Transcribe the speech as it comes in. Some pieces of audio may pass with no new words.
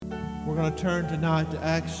We're going to turn tonight to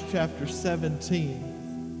Acts chapter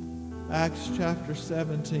 17. Acts chapter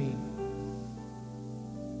 17.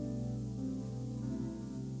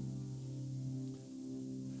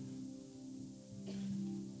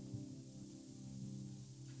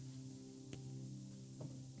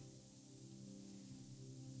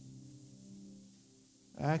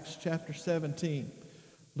 Acts chapter 17.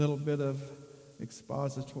 A little bit of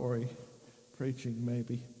expository preaching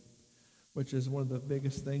maybe, which is one of the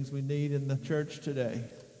biggest things we need in the church today.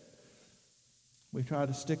 We try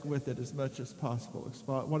to stick with it as much as possible.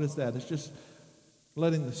 What is that? It's just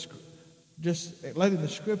letting the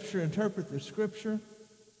Scripture interpret the Scripture.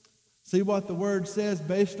 See what the Word says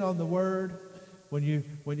based on the Word. When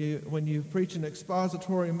you preach an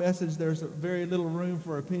expository message, there's very little room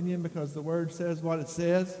for opinion because the Word says what it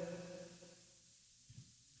says.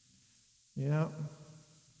 Yeah.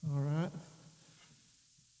 All right.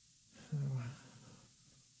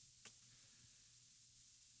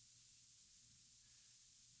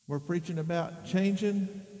 We're preaching about changing,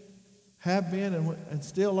 have been and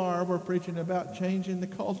still are. We're preaching about changing the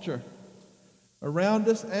culture around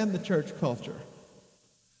us and the church culture.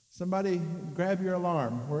 Somebody grab your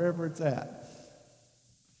alarm wherever it's at.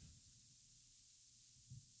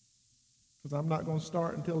 Because I'm not going to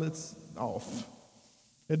start until it's off.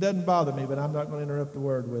 It doesn't bother me, but I'm not going to interrupt the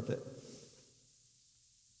word with it.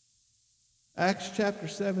 Acts chapter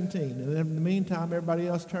 17. And in the meantime, everybody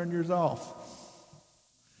else turn yours off.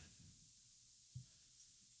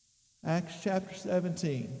 Acts chapter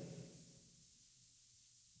 17.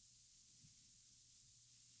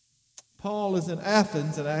 Paul is in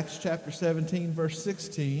Athens in Acts chapter 17, verse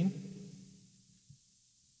 16.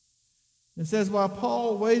 It says, while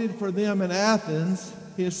Paul waited for them in Athens,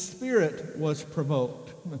 his spirit was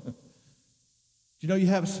provoked. Do you know you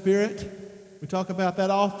have a spirit? We talk about that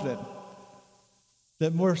often.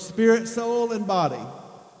 That we're spirit, soul, and body.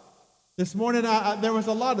 This morning, there was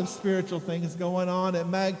a lot of spiritual things going on at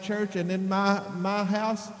Mag Church and in my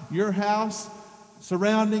house, your house,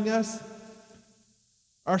 surrounding us.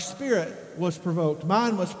 Our spirit was provoked.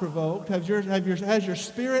 Mine was provoked. Has your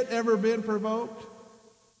spirit ever been provoked?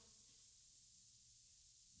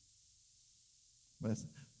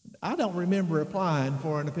 I don't remember applying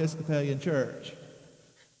for an Episcopalian church.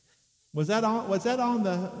 Was that on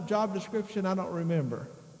the job description? I don't remember.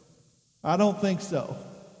 I don't think so.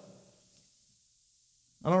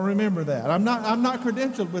 I don't remember that. I'm not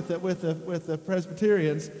credentialed with the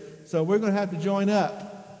Presbyterians, so we're going to have to join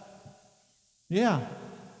up. Yeah.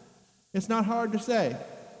 It's not hard to say.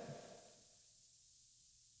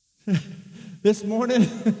 This morning,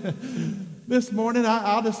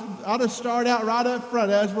 I'll just start out right up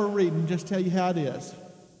front as we're reading, just tell you how it is.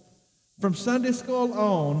 From Sunday school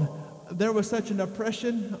on, there was such an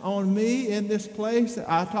oppression on me in this place.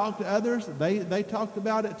 I talked to others; they talked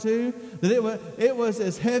about it too. That it was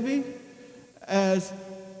as heavy as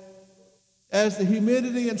the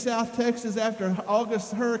humidity in South Texas after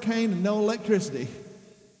August hurricane and no electricity.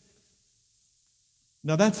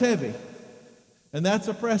 Now that's heavy, and that's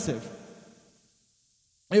oppressive.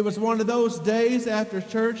 It was one of those days after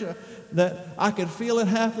church that I could feel it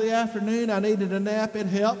half the afternoon. I needed a nap. It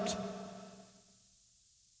helped.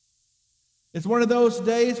 It's one of those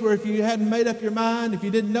days where if you hadn't made up your mind, if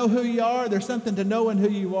you didn't know who you are, there's something to knowing who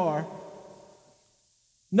you are.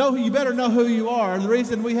 You better know who you are. The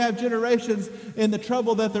reason we have generations in the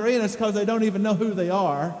trouble that they're in is because they don't even know who they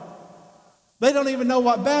are. They don't even know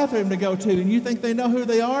what bathroom to go to, and you think they know who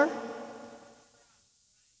they are?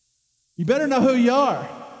 You better know who you are.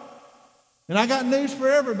 And I got news for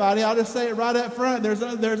everybody. I'll just say it right up front.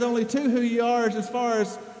 There's only two who you are as far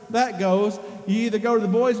as that goes. You either go to the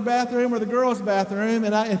boys' bathroom or the girls' bathroom,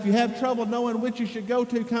 and if you have trouble knowing which you should go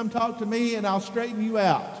to, come talk to me, and I'll straighten you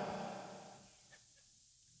out.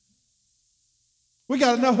 We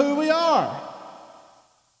got to know who we are.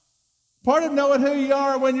 Part of knowing who you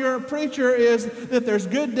are when you're a preacher is that there's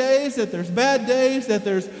good days, that there's bad days, that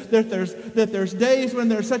there's days when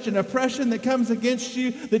there's such an oppression that comes against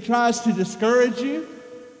you that tries to discourage you.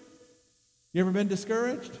 You ever been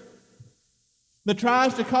discouraged? That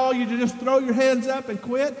tries to call you to just throw your hands up and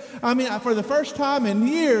quit. I mean, for the first time in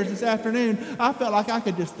years this afternoon, I felt like I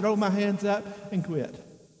could just throw my hands up and quit.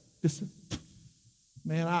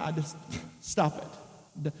 I just stop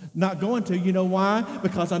it. Not going to, you know why?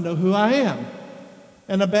 Because I know who I am.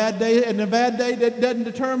 And a bad day that doesn't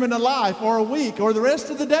determine a life or a week or the rest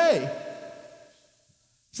of the day.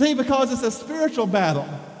 See, because it's a spiritual battle.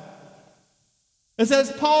 It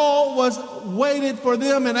says Paul was waited for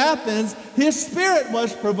them in Athens. His spirit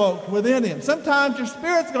was provoked within him. Sometimes your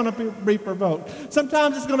spirit's going to be provoked.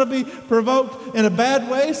 Sometimes it's going to be provoked in a bad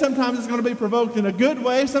way. Sometimes it's going to be provoked in a good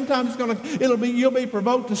way. Sometimes you'll be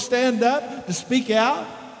provoked to stand up, to speak out.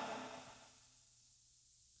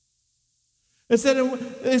 It said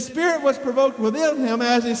his spirit was provoked within him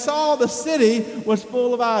as he saw the city was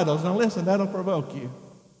full of idols. Now listen, that'll provoke you.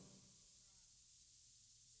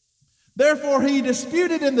 Therefore he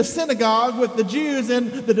disputed in the synagogue with the Jews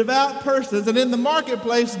and the devout persons, and in the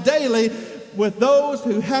marketplace daily with those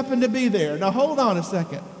who happened to be there. Now hold on a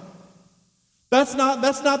second. That's not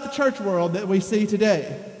the church world that we see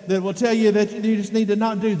today that will tell you that you just need to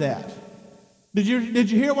not do that. Did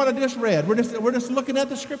you hear what I just read? We're just looking at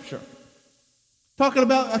the scripture. Talking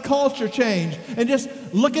about a culture change and just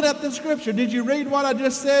looking at the scripture. Did you read what I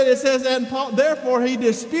just said? It says, and Paul, therefore he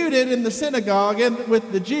disputed in the synagogue and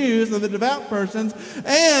with the Jews and the devout persons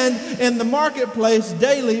and in the marketplace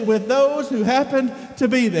daily with those who happened to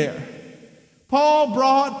be there. Paul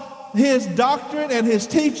brought his doctrine and his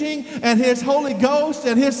teaching and his Holy Ghost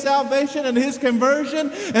and his salvation and his conversion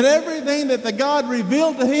and everything that the God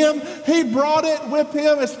revealed to him, he brought it with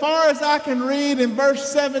him. As far as I can read in verse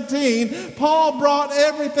 17, Paul brought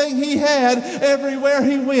everything he had everywhere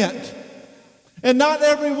he went. And not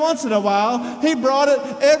every once in a while, he brought it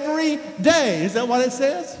every day. Is that what it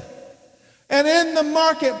says? And in the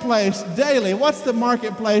marketplace daily. What's the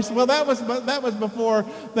marketplace? Well, that was before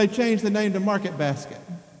they changed the name to Market Basket.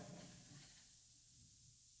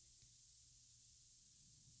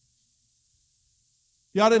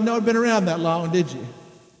 Y'all didn't know it'd been around that long, did you?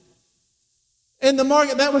 In the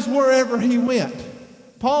market, that was wherever he went.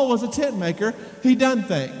 Paul was a tent maker. He done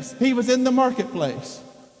things. He was in the marketplace.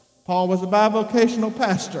 Paul was a bivocational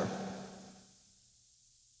pastor.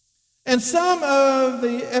 And some of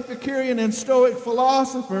the Epicurean and Stoic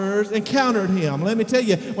philosophers encountered him. Let me tell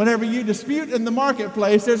you, whenever you dispute in the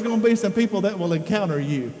marketplace, there's going to be some people that will encounter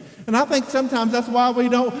you. And I think sometimes that's why we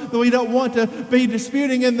don't want to be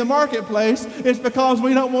disputing in the marketplace. It's because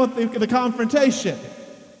we don't want the confrontation.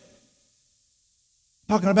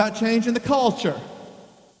 Talking about changing the culture.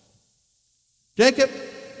 Jacob,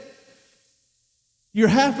 you're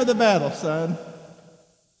half of the battle, son.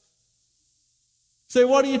 Say,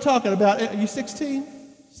 what are you talking about? Are you 16?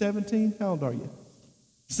 17? How old are you?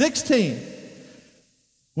 16.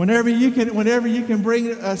 Whenever you can bring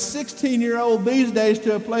a 16-year-old these days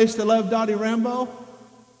to a place to love Dottie Rambo.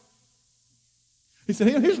 He said,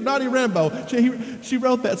 here's Dottie Rambo. She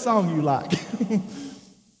wrote that song you like.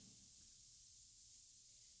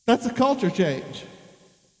 That's a culture change.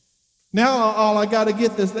 Now all I got to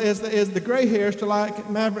get is the gray hairs to like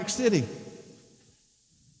Maverick City.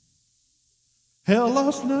 Hell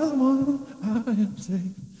lost another one, I am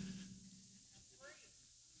saved.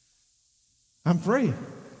 I'm free.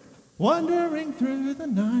 Wandering through the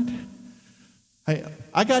night. Hey,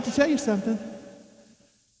 I got to tell you something.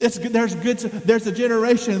 There's a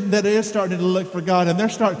generation that is starting to look for God, and they're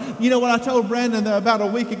starting. You know what I told Brandon about a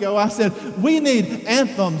week ago? I said, we need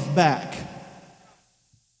anthems back.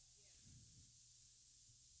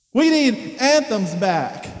 We need anthems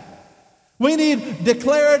back. We need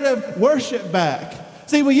declarative worship back.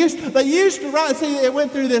 See, they used to write, see, it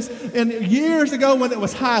went through this years ago when it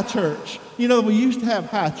was high church. You know, we used to have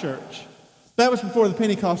high church. That was before the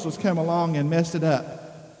Pentecostals came along and messed it up.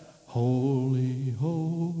 Holy,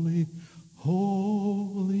 holy,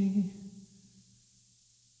 holy.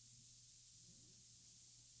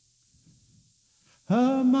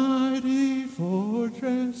 A mighty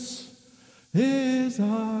fortress is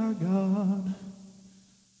our God.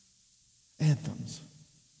 Anthems.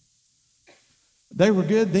 They were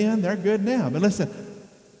good then, they're good now. But listen,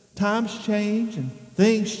 times change and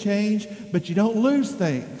things change, but you don't lose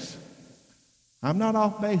things. I'm not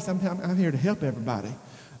off base. I'm here to help everybody.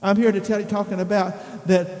 I'm here to talking about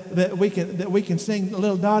that we can sing a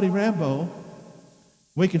little Dottie Rambo.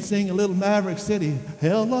 We can sing a little Maverick City.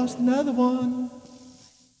 Hell lost another one.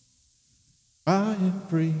 I am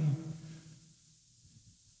free.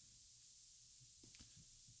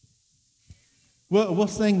 We'll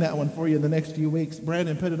sing that one for you in the next few weeks.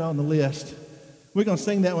 Brandon put it on the list. We're going to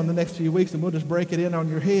sing that one the next few weeks, and we'll just break it in on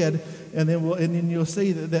your head, and then you'll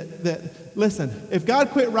see that. Listen, if God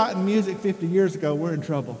quit writing music 50 years ago, we're in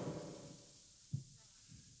trouble.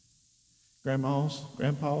 Grandmas,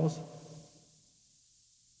 grandpas.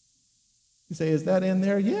 You say, is that in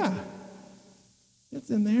there? Yeah, it's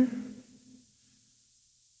in there.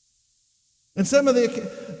 And some of they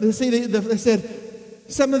said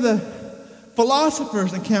some of the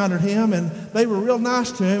philosophers encountered him, and they were real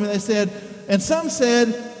nice to him, and they said, and some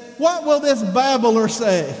said, what will this babbler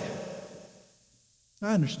say?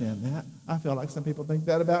 I understand that. I feel like some people think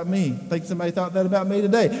that about me. I think somebody thought that about me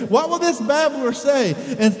today. What will this babbler say?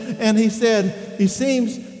 And he said, he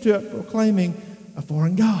seems to be proclaiming a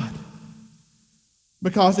foreign God,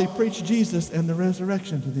 because he preached Jesus and the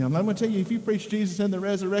resurrection to them. I'm going to tell you, if you preach Jesus and the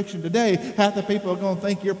resurrection today, half the people are going to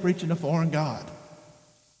think you're preaching a foreign God.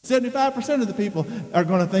 75% of the people are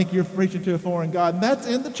going to think you're preaching to a foreign God, and that's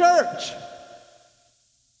in the church.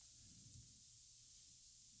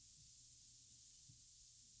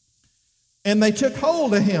 And they took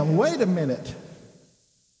hold of him. Wait a minute.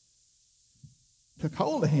 Took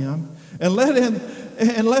hold of him and led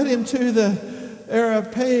him to the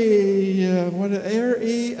Areopagus.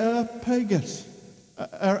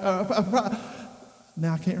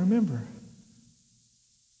 Now I can't remember.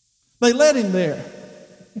 They led him there.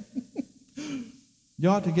 You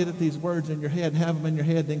ought to get these words in your head, have them in your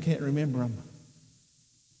head, then can't remember them.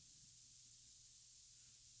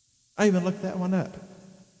 I even looked that one up.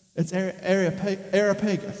 It's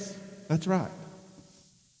Areopagus. That's right.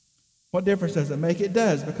 What difference does it make? It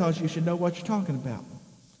does, because you should know what you're talking about.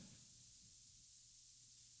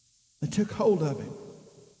 They took hold of him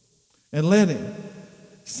and led him,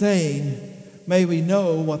 saying, may we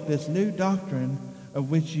know what this new doctrine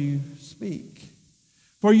of which you speak.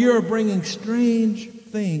 For you are bringing strange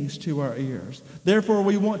things to our ears. Therefore,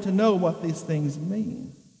 we want to know what these things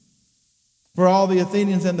mean. For all the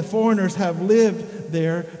Athenians and the foreigners have lived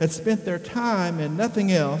there and spent their time in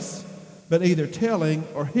nothing else but either telling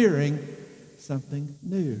or hearing something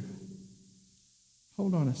new.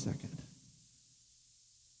 Hold on a second.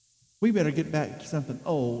 We better get back to something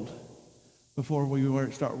old before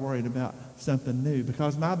we start worrying about something new.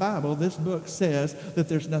 Because my Bible, this book, says that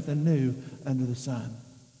there's nothing new under the sun.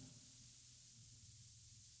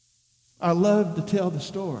 I love to tell the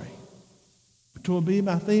story. It will be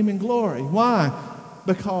my theme and glory. Why?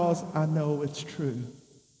 Because I know it's true.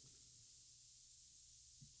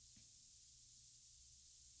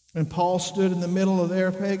 And Paul stood in the middle of the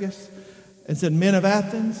Areopagus and said, men of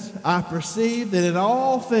Athens, I perceive that in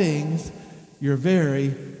all things you're very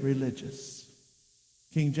religious.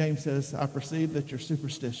 King James says, I perceive that you're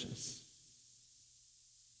superstitious.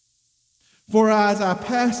 For as I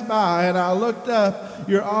passed by and I looked up at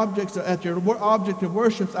your object of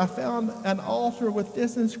worship, I found an altar with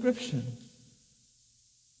this inscription: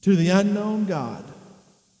 to the unknown God,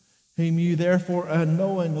 whom you therefore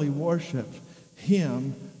unknowingly worshiped,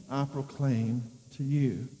 him I proclaim to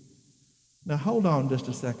you. Now hold on just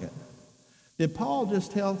a second. Did Paul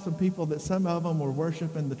just tell some people that some of them were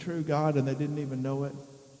worshiping the true God and they didn't even know it?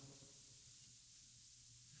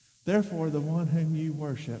 Therefore, the one whom you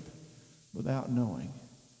worship without knowing.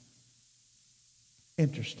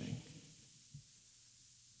 Interesting.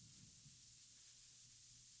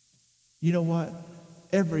 You know what?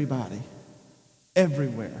 Everybody,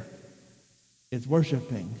 everywhere, is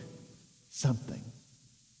worshiping something.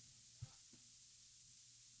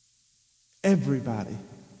 Everybody,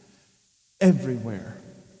 everywhere,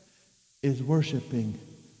 is worshiping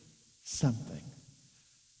something.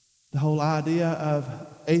 The whole idea of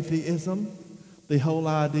atheism, the whole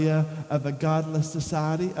idea of a godless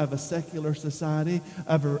society, of a secular society,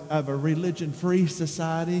 of a religion-free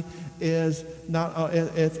society is not.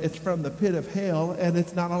 It's from the pit of hell, and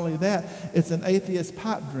it's not only that. It's an atheist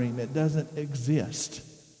pipe dream. It doesn't exist.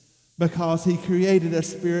 Because he created us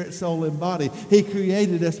spirit, soul, and body. He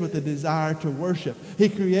created us with a desire to worship. He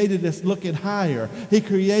created us looking higher. He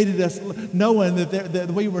created us knowing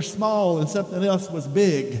that we were small and something else was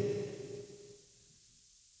big.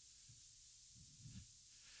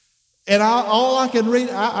 And all I can read,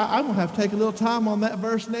 I'm going to have to take a little time on that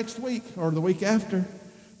verse next week or the week after.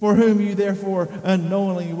 For whom you therefore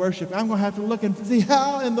unknowingly worship. I'm going to have to look and see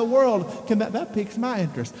how in the world can that piques my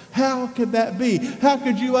interest. How could that be? How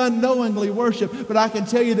could you unknowingly worship? But I can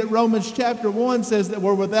tell you that Romans chapter 1 says that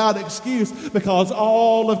we're without excuse because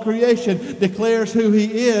all of creation declares who he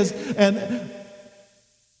is. And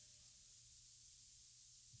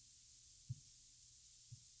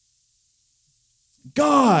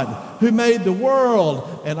God, who made the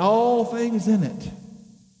world and all things in it,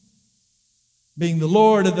 being the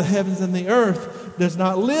Lord of the heavens and the earth, does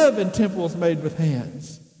not live in temples made with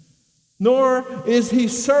hands, nor is he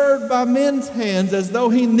served by men's hands as though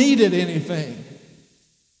he needed anything.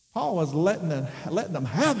 Paul was letting them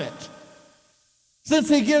have it. Since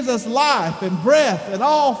he gives us life and breath and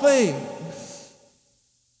all things.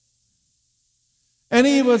 And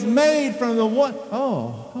he was made from the one. Oh,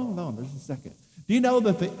 hold on just a second. Do you know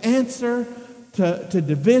that the answer to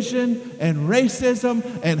division and racism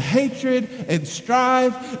and hatred and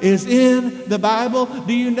strife is in the Bible.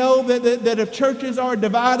 Do you know that if churches are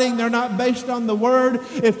dividing, they're not based on the Word?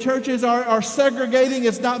 If churches are segregating,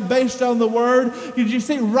 it's not based on the Word. Did you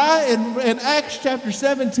see right in Acts chapter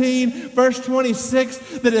 17, verse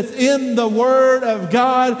 26, that it's in the Word of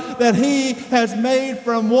God that He has made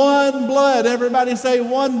from one blood. Everybody say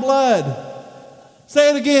one blood.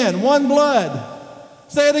 Say it again, one blood.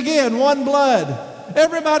 Say it again, one blood.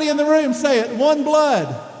 Everybody in the room say it, one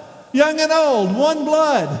blood. Young and old, one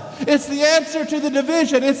blood. It's the answer to the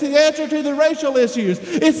division. It's the answer to the racial issues.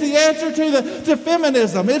 It's the answer to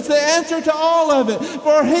feminism. It's the answer to all of it.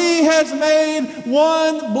 For He has made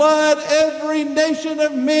one blood every nation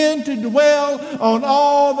of men to dwell on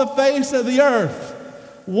all the face of the earth.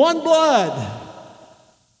 One blood.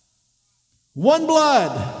 One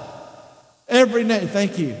blood. Every nation.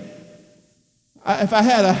 Thank you. If I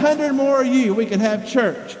had 100 more of you, we could have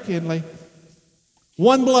church, Kinley.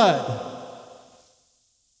 One blood.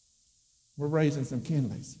 We're raising some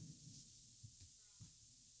Kinleys.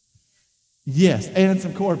 Yes, and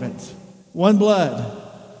some Corbins. One blood.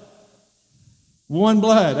 One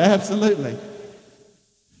blood, absolutely.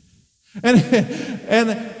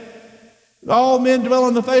 And all men dwell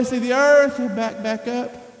on the face of the earth. Back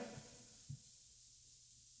up.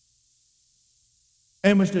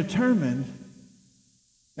 And was determined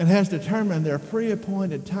and has determined their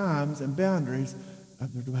pre-appointed times and boundaries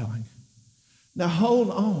of their dwelling. Now hold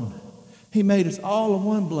on. He made us all of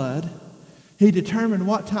one blood. He determined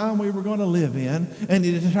what time we were going to live in, and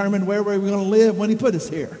He determined where we were going to live when He put us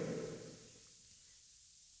here.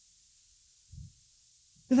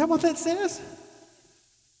 Is that what that says?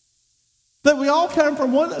 That we all come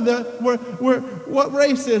from one. What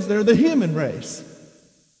race is there? The human race.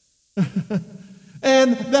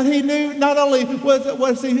 And that He knew not only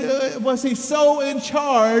was he so in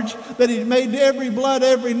charge that He made every blood,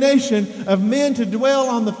 every nation of men to dwell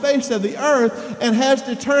on the face of the earth and has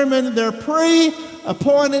determined their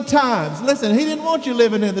pre-appointed times. Listen, He didn't want you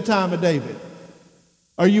living in the time of David,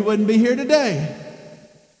 or you wouldn't be here today.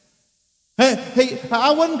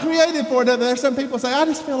 I wasn't created for another. There's some people say, I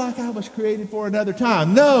just feel like I was created for another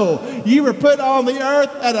time. No, you were put on the earth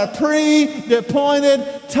at a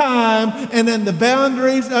pre-appointed time and in the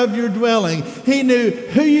boundaries of your dwelling. He knew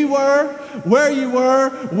who you were, where you were,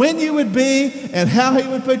 when you would be, and how He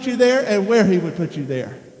would put you there and where He would put you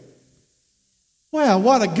there. Wow,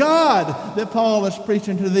 what a God that Paul is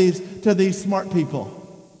preaching to these smart people.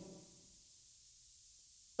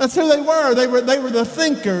 That's who they were. They were the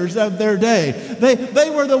thinkers of their day. They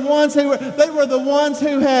were the ones who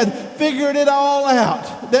had figured it all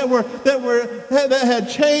out. That had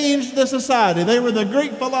changed the society. They were the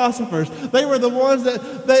Greek philosophers. They were the ones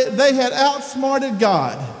that they had outsmarted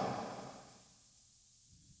God.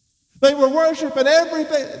 They were worshiping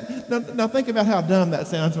everything. Now think about how dumb that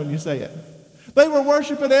sounds when you say it. They were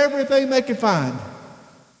worshiping everything they could find.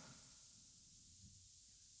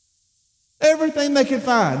 Everything they could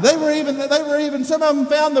find. They were even, some of them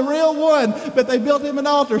found the real one, but they built Him an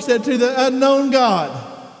altar, said to the unknown God.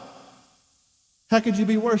 How could you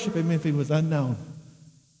be worshiping Him if He was unknown?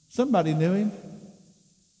 Somebody knew Him.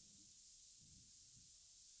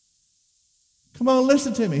 Come on,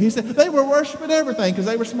 listen to me. He said they were worshiping everything because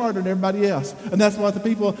they were smarter than everybody else. And that's what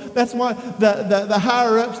the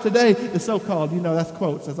higher-ups today, the so-called, that's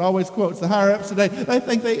quotes. That's always quotes. The higher-ups today, they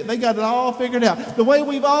think they got it all figured out. The way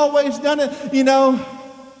we've always done it,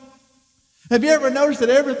 Have you ever noticed that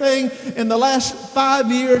everything in the last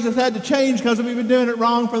 5 years has had to change because we've been doing it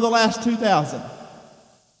wrong for the last 2,000?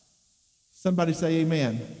 Somebody say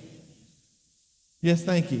amen. Yes,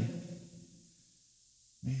 thank you.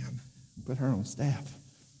 Man. Put her on staff.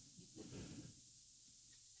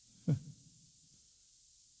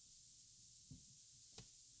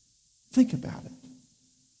 Think about it.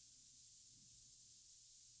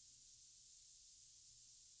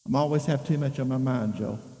 I always have too much on my mind,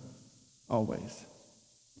 Joe. Always.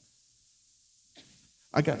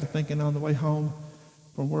 I got to thinking on the way home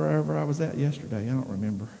from wherever I was at yesterday. I don't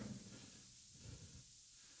remember.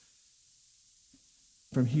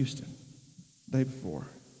 From Houston, day before.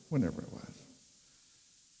 Whenever it was.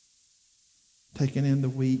 Taking in the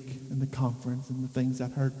week and the conference and the things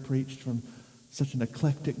I've heard preached from such an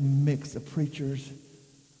eclectic mix of preachers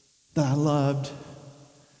that I loved,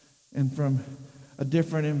 and from a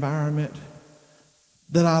different environment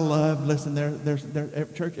that I loved. Listen,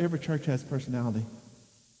 every church has personality.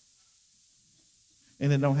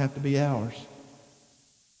 And it don't have to be ours.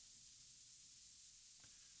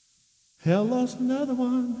 Hell lost another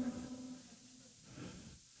one.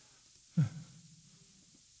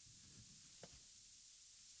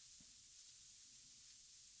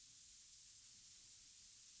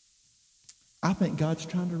 I think God's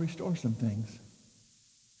trying to restore some things.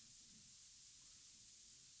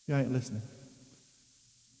 You ain't listening.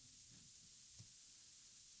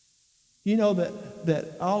 You know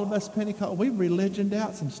that all of us Pentecost, we've religioned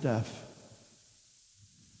out some stuff.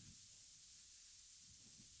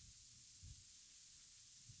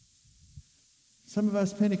 Some of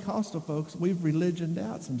us Pentecostal folks, we've religioned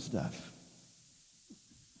out some stuff.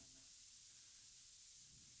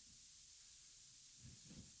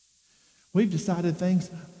 We've decided things,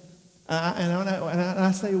 and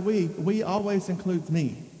I say we always includes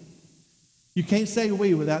me. You can't say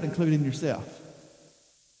we without including yourself.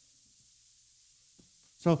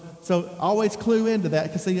 So always clue into that,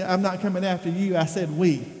 because see, I'm not coming after you, I said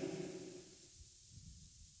we.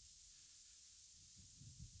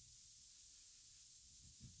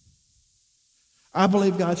 I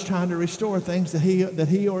believe God's trying to restore things that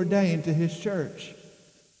He ordained to His church.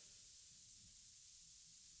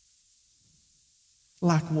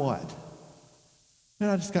 Like what? And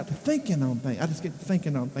I just got to thinking on things. I just get to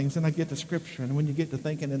thinking on things, and I get to Scripture. And when you get to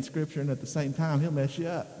thinking in Scripture and at the same time, He'll mess you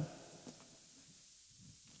up.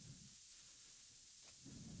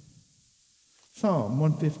 Psalm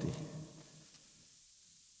 150.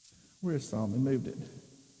 Where's Psalm? He moved it.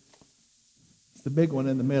 It's the big one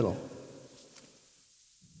in the middle.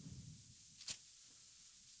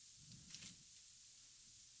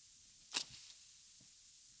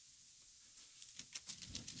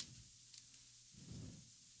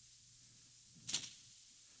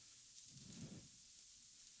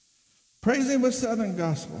 Praise Him with Southern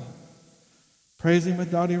Gospel. Praise Him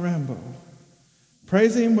with Dottie Rambo.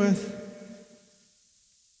 Praise Him with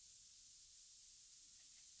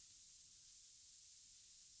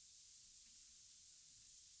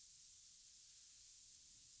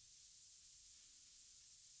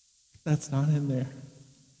that's not in there.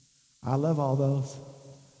 I love all those.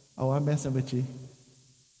 Oh, I'm messing with you.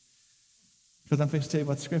 Because I'm fixing to tell you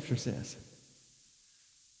what the Scripture says.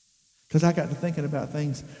 Because I got to thinking about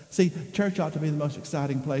things. See, church ought to be the most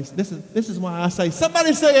exciting place. This is why I say,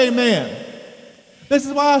 somebody say amen. This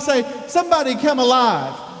is why I say, somebody come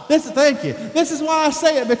alive. Thank you. This is why I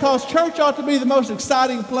say it, because church ought to be the most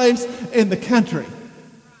exciting place in the country.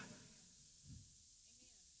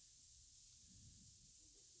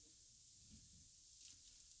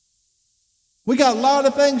 We got a lot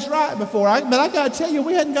of things right before, but I got to tell you,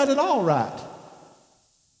 we hadn't got it all right.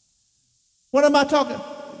 What am I talking?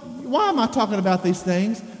 Why am I talking about these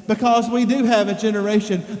things? Because we do have a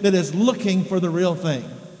generation that is looking for the real thing.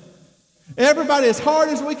 Everybody, as hard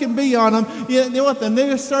as we can be on them, you know what the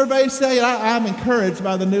newest surveys say? I'm encouraged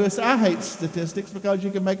by the newest. I hate statistics because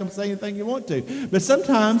you can make them say anything you want to. But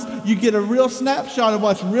sometimes you get a real snapshot of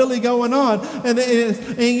what's really going on. And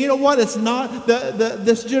you know what? It's not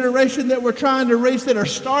this generation that we're trying to reach that are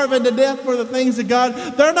starving to death for the things of God.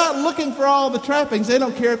 They're not looking for all the trappings. They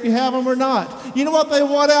don't care if you have them or not. You know what they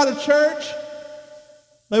want out of church?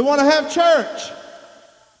 They want to have church.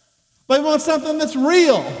 They want something that's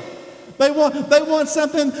real. They want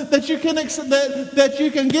something that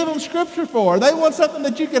you can give them Scripture for. They want something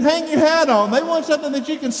that you can hang your hat on. They want something that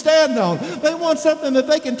you can stand on. They want something that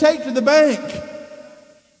they can take to the bank.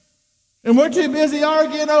 And we're too busy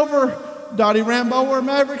arguing over Dottie Rambo or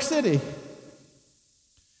Maverick City.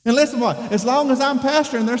 And listen, what? As long as I'm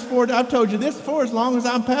pastoring, I've told you this before, as long as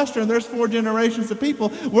I'm pastoring, there's 4 generations of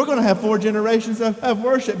people. We're going to have 4 generations of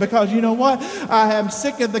worship, because you know what? I am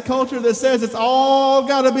sick of the culture that says it's all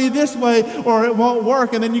got to be this way or it won't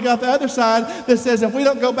work. And then you got the other side that says if we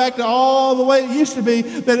don't go back to all the way it used to be,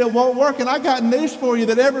 that it won't work. And I got news for you,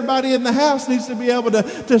 that everybody in the house needs to be able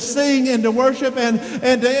to sing and to worship and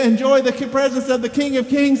to enjoy the presence of the King of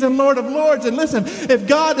Kings and Lord of Lords. And listen, if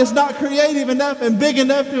God is not creative enough and big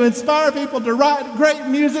enough to inspire people to write great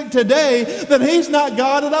music today, then He's not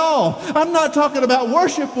God at all. I'm not talking about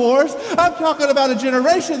worship wars. I'm talking about a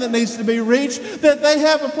generation that needs to be reached, that they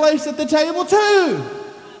have a place at the table too.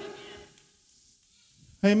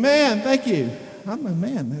 Amen. Thank you. I'm a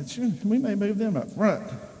man. We may move them up front.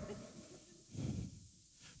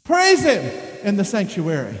 Praise Him in the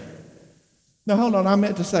sanctuary. Now hold on. I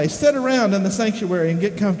meant to say, sit around in the sanctuary and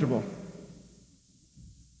get comfortable.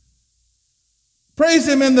 Praise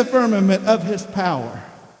Him in the firmament of His power.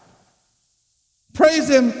 Praise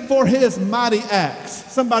Him for His mighty acts.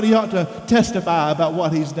 Somebody ought to testify about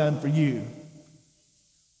what He's done for you.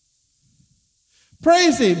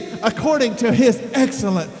 Praise Him according to His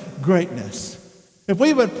excellent greatness. If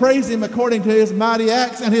we would praise Him according to His mighty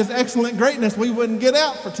acts and His excellent greatness, we wouldn't get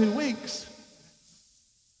out for 2 weeks.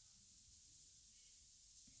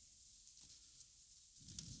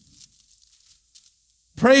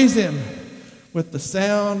 Praise Him with the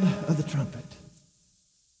sound of the trumpet.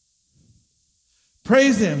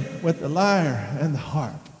 Praise him with the lyre and the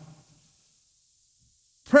harp.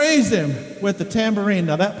 Praise him with the tambourine.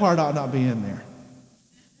 Now that part ought not be in there.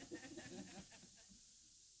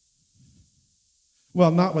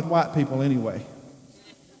 Well, not with white people anyway,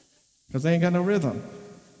 because they ain't got no rhythm.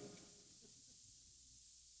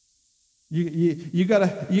 You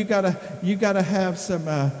gotta have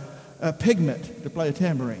some pigment to play a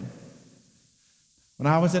tambourine. When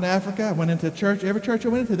I was in Africa, I went into a church. Every church I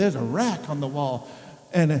went into, there's a rack on the wall,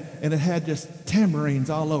 and it had just tambourines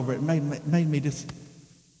all over it. It made me just.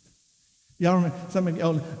 Y'all remember? Some of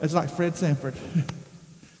you, it's like Fred Sanford.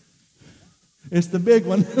 It's the big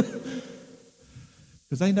one.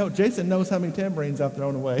 Because Jason knows how many tambourines I've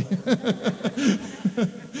thrown away.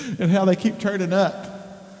 And how they keep turning up.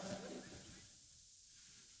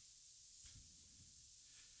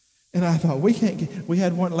 And I thought, we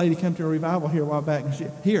had one lady come to a revival here a while back, and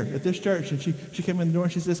here at this church, and she came in the door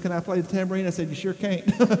and she says, "Can I play the tambourine?" I said, "You sure can't."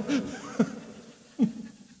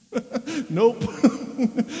 Nope.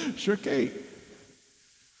 Sure can't.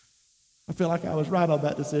 I feel like I was right on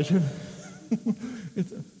that decision.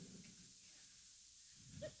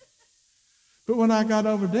 But when I got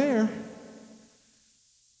over there,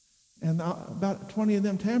 and about 20 of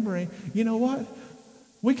them tambourine, you know what?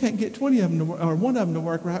 We can't get 20 of them to work, or one of them to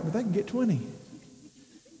work right, but they can get 20.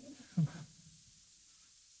 I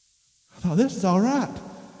thought, this is all right.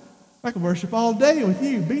 I can worship all day with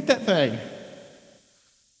you. Beat that thing.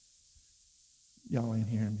 Y'all ain't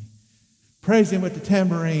hearing me. Praise him with the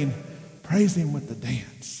tambourine. Praise him with the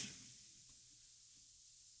dance.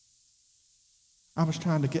 I was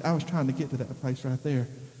trying to get to that place right there.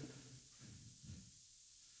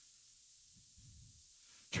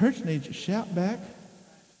 Church needs its shout back.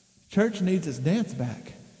 Church needs its dance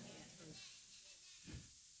back.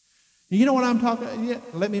 You know what I'm talking about? Yeah,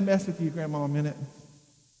 let me mess with you, Grandma, a minute.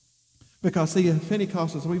 Because, see, in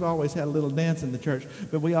Pentecostals, we've always had a little dance in the church,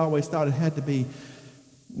 but we always thought it had to be.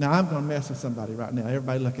 Now, I'm going to mess with somebody right now.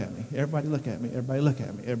 Everybody look at me. Everybody look at me. Everybody look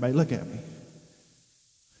at me. Everybody look at me.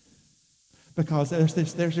 Because there's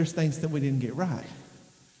just things that we didn't get right.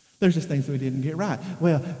 There's just things we didn't get right.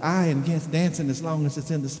 Well, I am against dancing as long as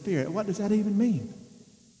it's in the Spirit. What does that even mean?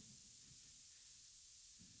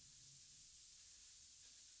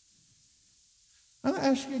 I'll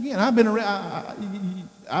ask you again. I've been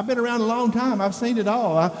around a long time. I've seen it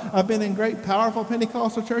all. I've been in great, powerful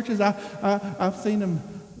Pentecostal churches. I've seen them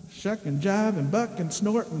shuck and jive and buck and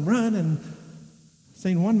snort and run, and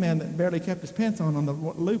seen one man that barely kept his pants on the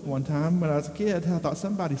loop one time when I was a kid. I thought,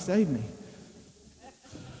 somebody saved me.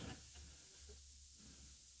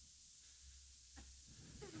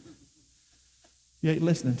 You ain't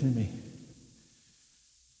listening to me.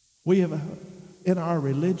 We have, in our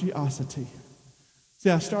religiosity. See,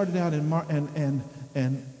 I started out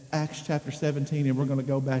in Acts chapter 17, and we're going to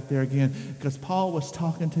go back there again, because Paul was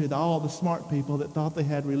talking to all the smart people that thought they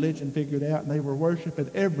had religion figured out, and they were worshiping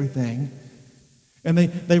everything. And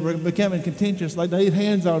they were becoming contentious. Like, they laid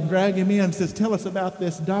hands on, drag him in, and says, "Tell us about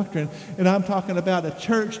this doctrine." And I'm talking about a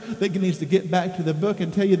church that needs to get back to the book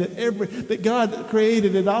and tell you that God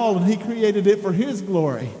created it all, and he created it for his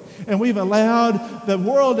glory. And we've allowed the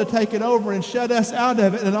world to take it over and shut us out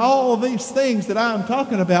of it. And all of these things that I'm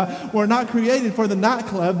talking about were not created for the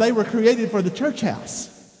nightclub. They were created for the church house.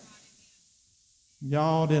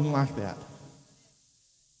 Y'all didn't like that.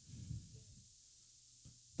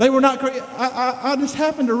 They were not created. I just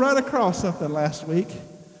happened to run across something last week,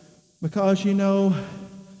 because,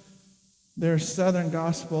 there's Southern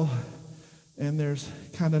gospel, and there's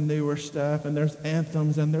kind of newer stuff, and there's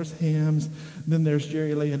anthems, and there's hymns, and then there's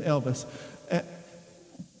Jerry Lee and Elvis.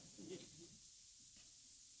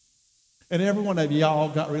 And every one of y'all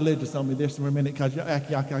got religious on me this for a minute, because y'all act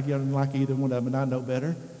like I don't like either one of them, and I know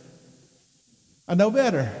better. I know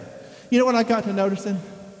better. You know what I got to noticing?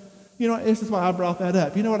 This is why I brought that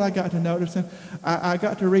up. You know what I got to noticing? I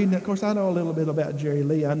got to reading, of course, I know a little bit about Jerry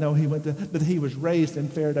Lee. I know that he was raised in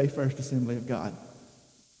Faraday First Assembly of God.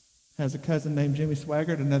 Has a cousin named Jimmy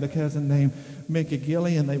Swaggart, another cousin named Mickey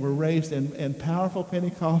Gilly, and they were raised in powerful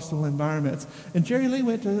Pentecostal environments. And Jerry Lee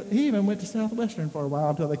even went to Southwestern for a while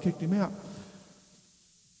until they kicked him out.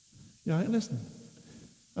 Y'all ain't listening.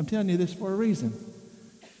 I'm telling you this for a reason.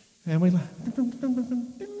 And we like, you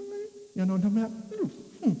know what I'm talking about?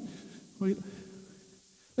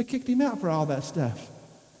 They kicked him out for all that stuff.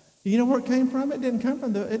 You know where it came from? It didn't come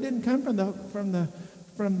from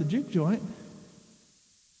the juke joint.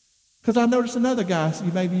 Because I noticed another guy.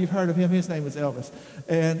 Maybe you've heard of him. His name was Elvis,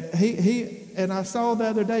 and I saw the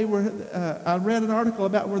other day where I read an article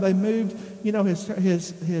about where they moved,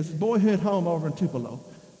 his boyhood home over in Tupelo,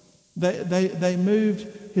 They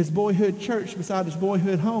moved his boyhood church beside his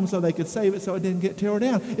boyhood home so they could save it so it didn't get torn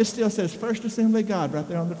down. It still says First Assembly of God right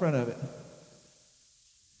there on the front of it.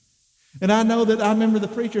 And I remember the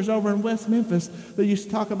preachers over in West Memphis that used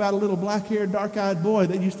to talk about a little black-haired, dark-eyed boy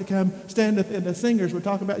that used to come stand and the singers would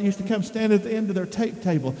talk about, used to come stand at the end of their tape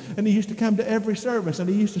table. And he used to come to every service and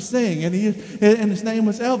he used to sing and his name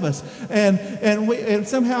was Elvis. And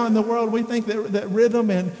somehow in the world we think that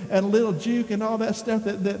rhythm and little juke and all that stuff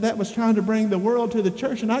that was trying to bring the world to the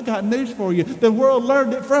church. And I got news for you. The world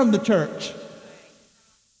learned it from the church.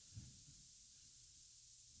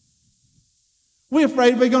 We're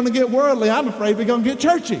afraid we're going to get worldly. I'm afraid we're going to get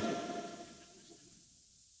churchy.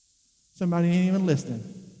 Somebody ain't even listening.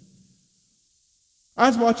 I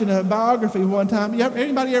was watching a biography one time.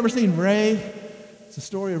 Anybody ever seen Ray? It's the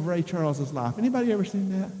story of Ray Charles's life. Anybody ever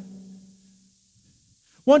seen that?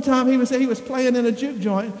 One time he was playing in a juke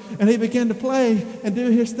joint, and he began to play and do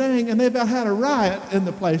his thing, and they about had a riot in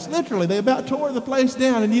the place. Literally, they about tore the place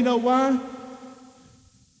down. And you know why?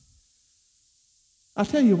 I'll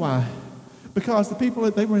tell you why. Because the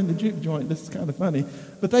people they were in the juke joint, this is kind of funny,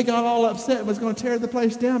 but they got all upset and was going to tear the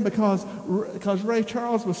place down because Ray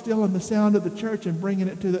Charles was stealing the sound of the church and bringing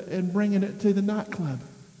it to the nightclub.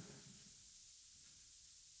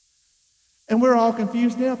 And we're all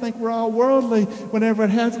confused now, think we're all worldly whenever it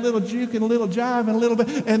has a little juke and a little jive and a little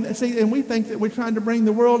bit. And we think that we're trying to bring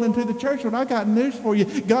the world into the church. Well, I got news for you.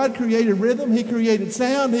 God created rhythm. He created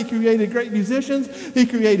sound. He created great musicians. He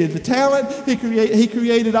created the talent. He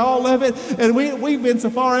created all of it. And we've been so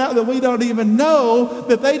far out that we don't even know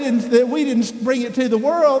that we didn't bring it to the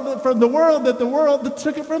world, that the world that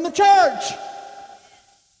took it from the church.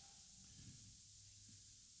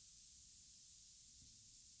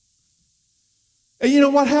 And you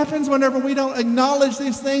know what happens whenever we don't acknowledge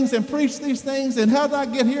these things and preach these things? And how did I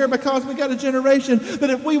get here? Because we got a generation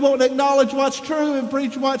that if we won't acknowledge what's true and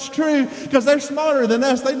preach what's true, because they're smarter than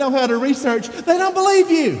us, they know how to research, they don't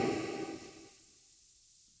believe you.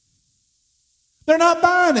 They're not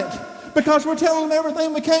buying it because we're telling them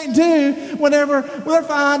everything we can't do whenever we're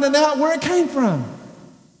finding out where it came from.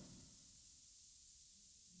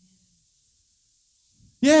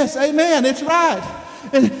 Yes, amen, it's right.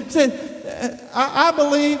 And said, I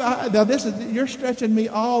believe, now you're stretching me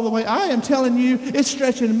all the way. I am telling you, it's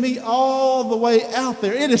stretching me all the way out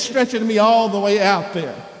there. It is stretching me all the way out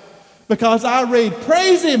there. Because I read,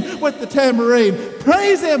 praise him with the tambourine,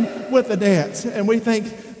 praise him with the dance. And we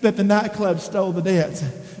think that the nightclub stole the dance.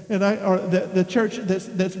 Or the church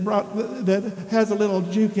that has a little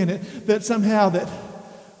juke in it, that somehow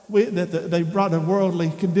they brought a worldly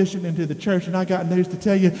condition into the church. And I got news to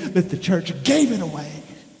tell you that the church gave it away.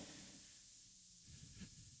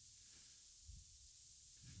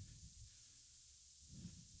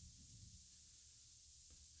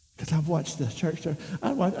 Because I've watched the church.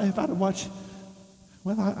 I'm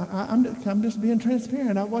just being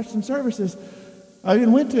transparent. I watched some services. I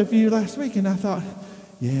even went to a few last week, and I thought,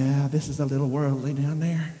 yeah, this is a little worldly down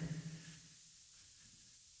there.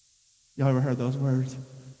 Y'all ever heard those words?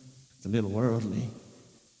 It's a little worldly.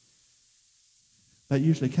 That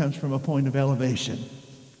usually comes from a point of elevation.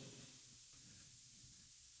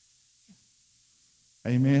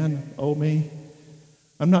 Amen. Oh me.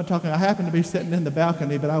 I'm not talking, I happen to be sitting in the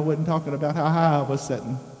balcony, but I wasn't talking about how high I was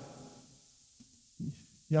sitting.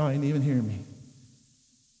 Y'all ain't even hearing me.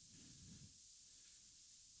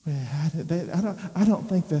 I don't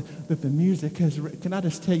think that the music has, can I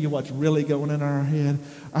just tell you what's really going in our head?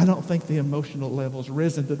 I don't think the emotional level's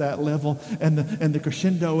risen to that level and the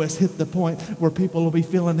crescendo has hit the point where people will be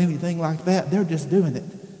feeling anything like that. They're just doing it.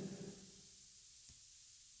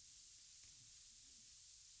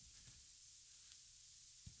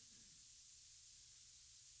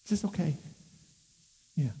 Is this okay?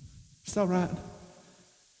 Yeah. Is this all right? Is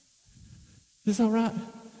this all right?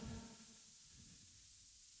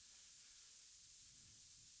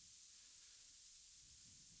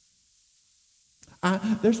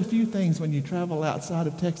 There's a few things when you travel outside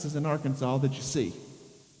of Texas and Arkansas that you see,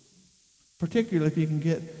 particularly if you can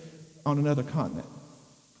get on another continent.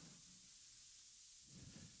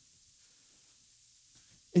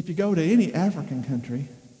 If you go to any African country,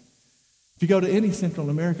 if you go to any Central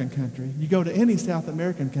American country, you go to any South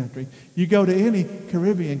American country, you go to any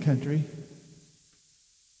Caribbean country,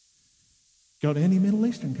 go to any Middle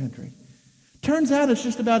Eastern country. Turns out it's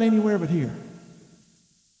just about anywhere but here.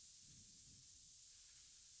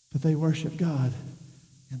 But they worship God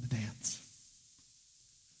in the dance.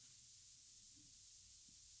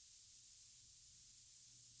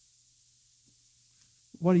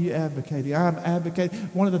 What are you advocating? I'm advocating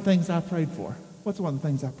one of the things I prayed for. What's one of the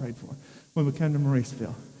things I prayed for when we came to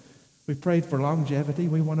Mauriceville? We prayed for longevity.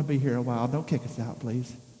 We want to be here a while. Don't kick us out,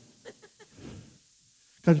 please.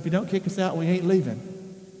 Because if you don't kick us out, we ain't leaving.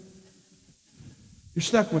 You're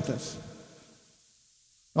stuck with us.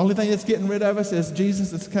 The only thing that's getting rid of us is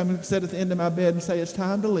Jesus that's come and sit at the end of my bed and say, it's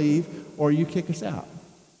time to leave, or you kick us out.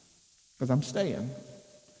 Because I'm staying.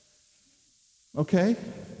 Okay?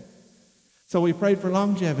 So we prayed for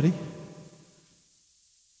longevity.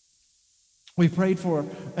 We prayed for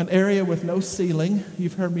an area with no ceiling.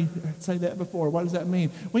 You've heard me say that before. What does that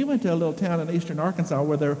mean? We went to a little town in eastern Arkansas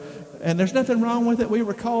and there's nothing wrong with it. We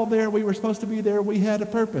were called there. We were supposed to be there. We had a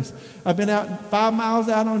purpose. I've been out 5 miles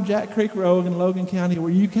out on Jack Creek Road in Logan County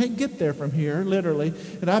where you can't get there from here, literally.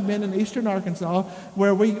 And I've been in eastern Arkansas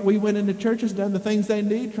where we went into churches, done the things they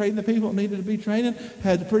need, trained the people that needed to be trained,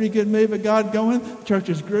 had a pretty good move of God going.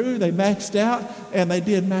 Churches grew. They maxed out, and they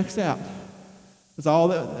did max out. It's all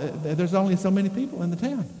that, there's only so many people in the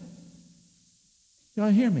town. You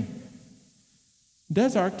don't hear me?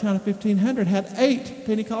 Desark, town of 1,500, had 8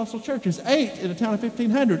 Pentecostal churches. 8 in a town of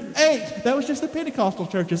 1,500. 8. That was just the Pentecostal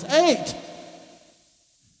churches. 8.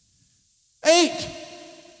 8.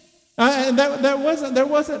 And there wasn't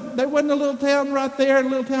a little town right there, a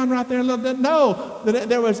little town right there. No,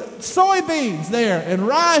 there was soybeans there, and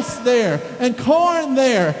rice there, and corn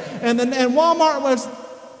there, and Walmart was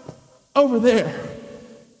over there.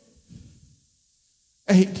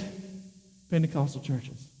 8 Pentecostal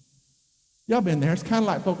churches. Y'all been there. It's kind of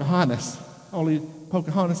like Pocahontas, only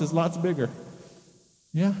Pocahontas is lots bigger.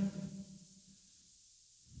 Yeah?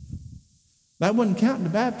 That wouldn't count the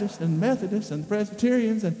Baptists and Methodists and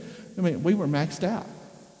Presbyterians. We were maxed out.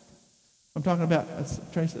 I'm talking about,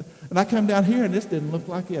 and I come down here and this didn't look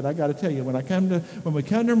like it. I got to tell you, when we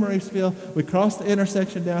come to Mauriceville, we cross the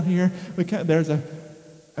intersection down here. There's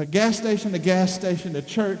a gas station, a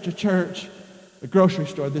church, a grocery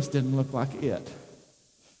store. This didn't look like it.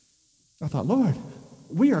 I thought, Lord,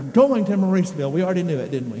 we are going to Mauriceville. We already knew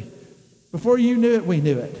it, didn't we? Before you knew it, we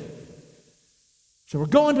knew it. So we're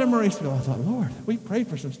going to Mauriceville. I thought, Lord, we prayed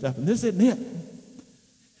for some stuff, and this isn't it.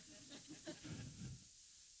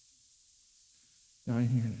 No, I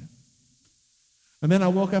hear that. And then I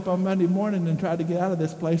woke up on Monday morning and tried to get out of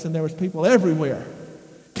this place, and there was people everywhere,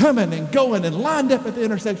 coming and going and lined up at the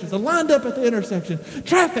intersections and lined up at the intersection.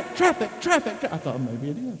 Traffic. I thought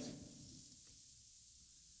maybe it is.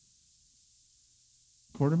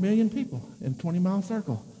 250,000 people in a 20-mile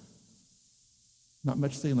circle. Not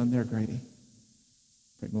much ceiling there, Grady.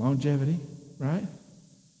 Bring longevity, right?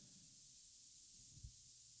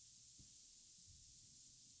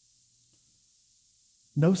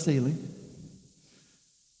 No ceiling.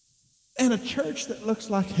 And a church that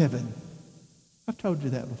looks like heaven. I've told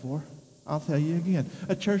you that before. I'll tell you again.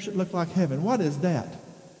 A church that looked like heaven. What is that?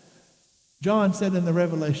 John said in the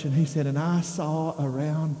Revelation, he said, and I saw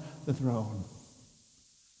around the throne.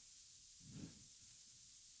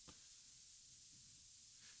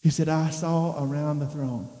 He said, I saw around the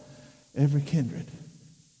throne every kindred,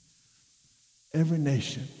 every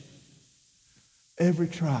nation, every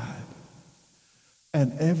tribe,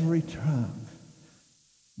 and every tongue,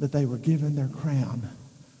 that they were given their crown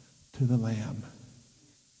to the Lamb.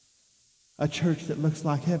 A church that looks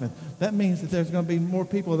like heaven. That means that there's going to be more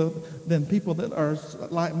people than people that are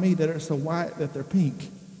like me, that are so white that they're pink.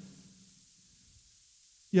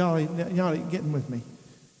 Y'all ain't getting with me.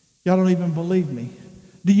 Y'all don't even believe me.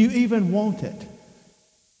 Do you even want it?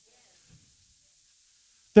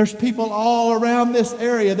 There's people all around this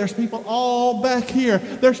area. There's people all back here.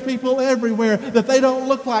 There's people everywhere that they don't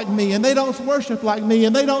look like me, and they don't worship like me,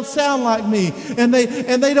 and they don't sound like me, and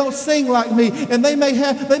they don't sing like me, and they may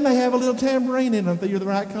have a little tambourine in them. If you're the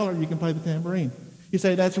right color, you can play the tambourine. You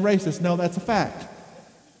say that's racist. No, that's a fact.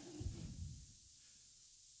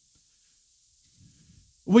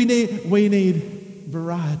 We need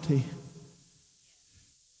variety.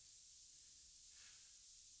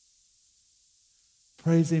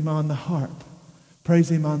 Praise him on the harp. Praise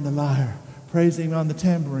him on the lyre. Praise him on the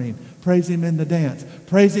tambourine. Praise him in the dance.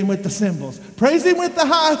 Praise him with the cymbals. Praise him with the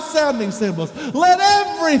high-sounding cymbals. Let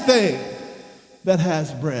everything that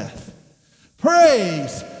has breath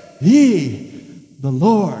praise ye the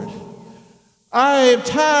Lord. I am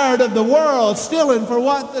tired of the world stealing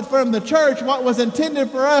from the church what was intended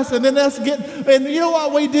for us, and then and you know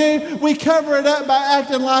what we do? We cover it up by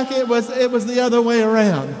acting like it was the other way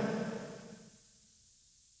around.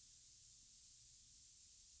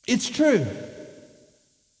 It's true.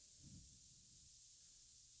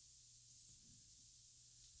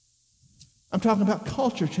 I'm talking about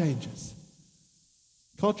culture changes.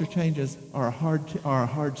 Culture changes are a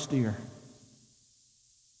hard steer.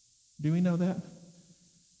 Do we know that?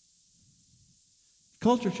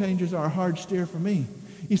 Culture changes are a hard steer for me.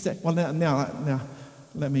 You say, well, now,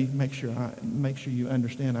 let me make sure you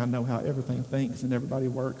understand. I know how everything thinks and everybody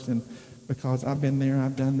works, and because I've been there,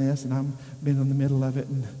 I've done this, and I've been in the middle of it,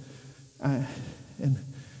 and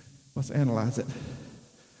let's analyze it.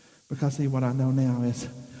 Because see, what I know now is,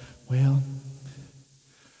 well,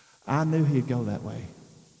 I knew he'd go that way.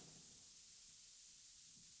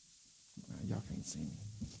 Y'all can't see me.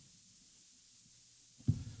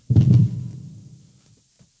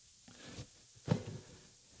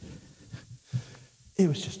 It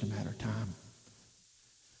was just a matter of time.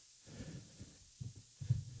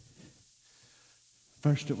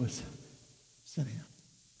 First it was, sit down.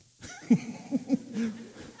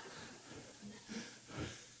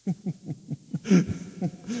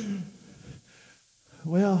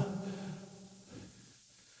 Well,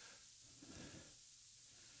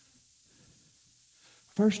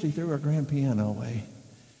 first he threw our grand piano away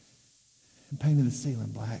and painted the ceiling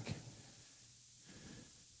black.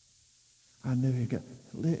 I knew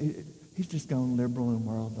he's just gone liberal and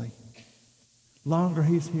worldly. Longer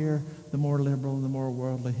he's here, the more liberal and the more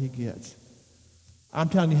worldly he gets. I'm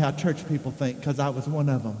telling you how church people think, because I was one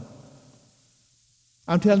of them.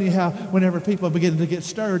 I'm telling you how whenever people begin to get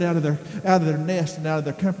stirred out of their nest and out of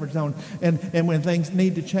their comfort zone, and when things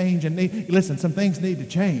need to change, listen, some things need to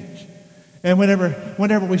change. And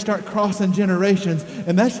whenever we start crossing generations,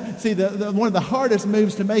 and that's, see, one of the hardest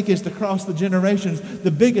moves to make is to cross the generations. The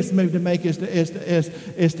biggest move to make is to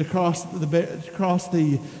cross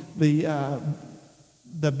the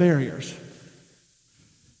barriers.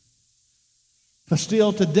 But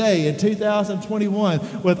still today, in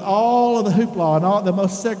 2021, with all of the hoopla and all the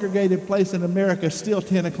most segregated place in America, still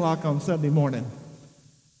 10 o'clock on Sunday morning.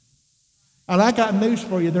 And I got news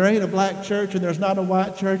for you. There ain't a black church, and there's not a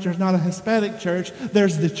white church, there's not a Hispanic church.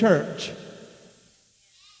 There's the church.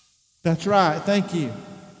 That's right. Thank you.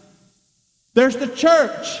 There's the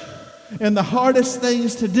church. And the hardest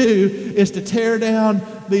things to do is to tear down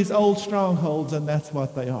these old strongholds, and that's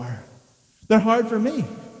what they are. They're hard for me.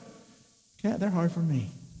 Yeah, they're hard for me.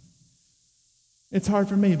 It's hard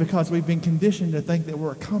for me because we've been conditioned to think that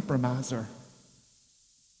we're a compromiser.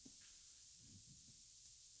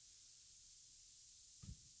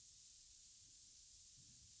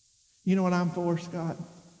 You know what I'm for, Scott?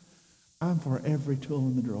 I'm for every tool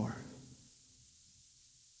in the drawer.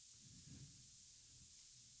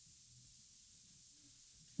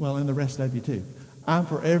 Well, and the rest of you too. I'm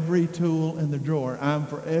for every tool in the drawer. I'm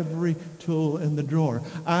for every tool in the drawer.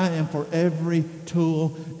 I am for every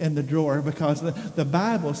tool in the drawer because the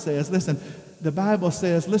Bible says, listen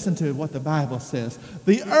to what the Bible says.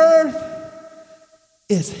 The earth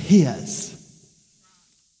is His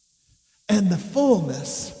and the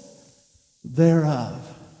fullness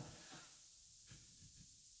thereof.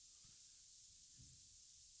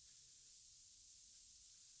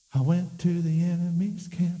 I went to the enemy's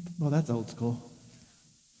camp. Well, that's old school.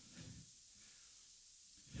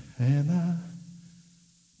 And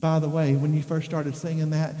by the way, when you first started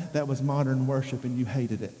singing that was modern worship and you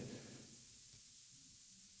hated it.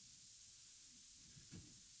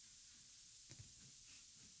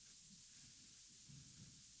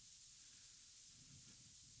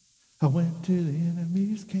 I went to the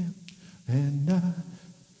enemy's camp and I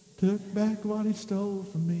took back what he stole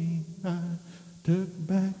from me. I took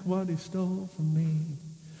back what he stole from me.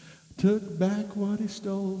 Took back what he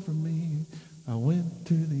stole from me. I went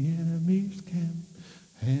to the enemy's camp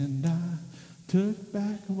and I took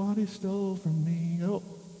back what he stole from me. Oh,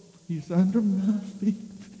 he's under my feet.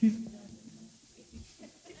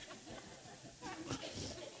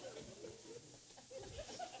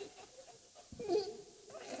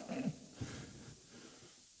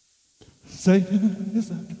 Satan is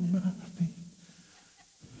under my feet.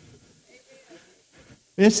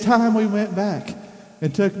 It's time we went back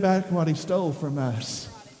and took back what he stole from us.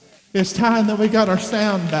 It's time that we got our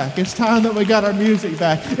sound back. It's time that we got our music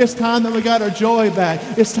back. It's time that we got our joy back.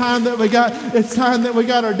 It's time that we got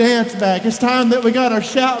our dance back. It's time that we got our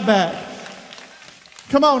shout back.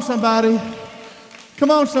 Come on, somebody. Come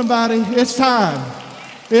on, somebody. It's time.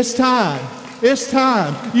 It's time. It's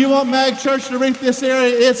time. You want Mag Church to reach this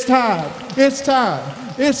area? It's time. It's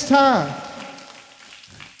time. It's time.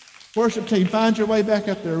 Worship team, find your way back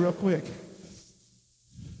up there real quick.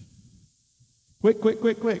 Quick, quick,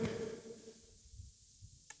 quick, quick.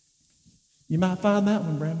 You might find that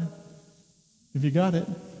one, Brandon, if you got it.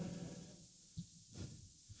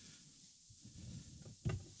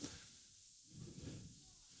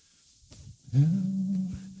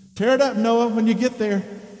 Tear it up, Noah, when you get there.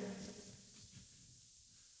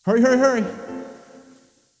 Hurry, hurry, hurry.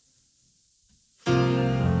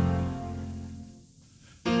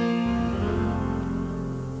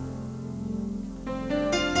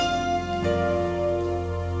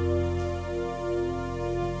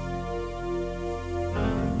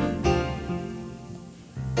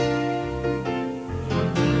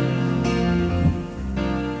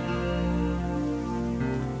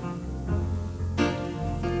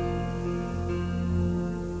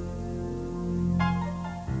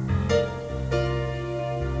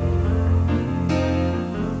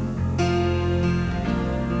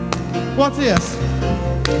 What's this?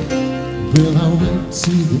 Well, I went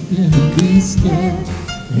to the enemy's camp,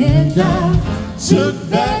 and I took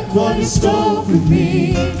back what he stole from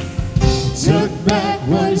me. Took back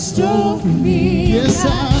what he stole from me. Yes,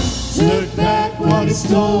 I took back what he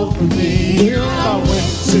stole from me. I went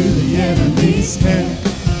to the enemy's camp,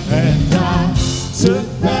 and I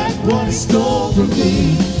took back what he stole from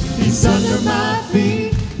me. He's under my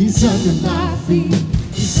feet. He's under my feet.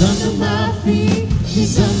 He's under my feet.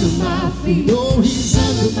 He's under my feet. Oh, he's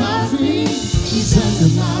under my feet. He's under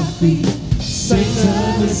my feet.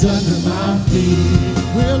 Satan is under my feet.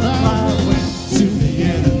 Well, I went to the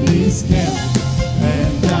enemy's camp,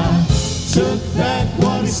 and I took back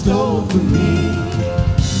what he stole from me.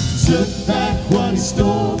 Took back what he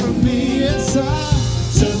stole from me. Yes, I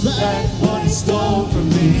took back what he stole from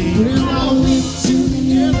me. Well, I went to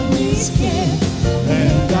the enemy's camp,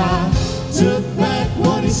 and I took back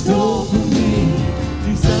what he stole from me.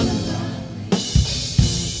 He's under my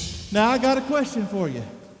feet. Now I got a question for you.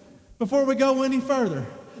 Before we go any further,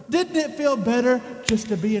 didn't it feel better just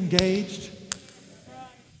to be engaged?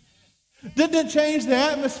 Didn't it change the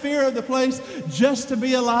atmosphere of the place just to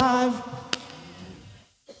be alive?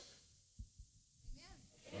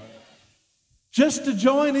 Just to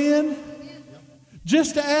join in?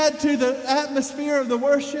 Just to add to the atmosphere of the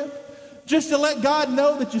worship? Just to let God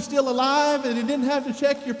know that you're still alive and He didn't have to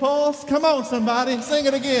check your pulse? Come on, somebody, sing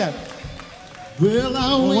it again. Well,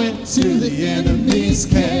 I went to the enemy's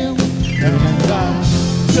camp, and I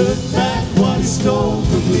took back what he stole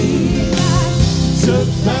from me. Took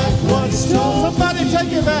back what he stole. Somebody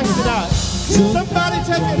take it back tonight. Somebody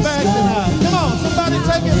take it back tonight. Come on, somebody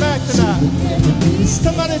take it back tonight.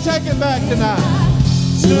 Somebody take it back tonight.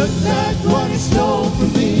 Took back what he stole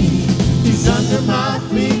from me. He's under my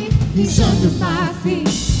feet. He's under my feet.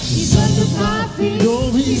 He's under my feet. Oh,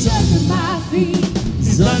 he's under my feet.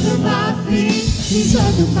 He's under my feet. He's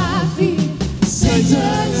under my feet.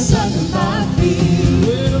 Satan is under my feet.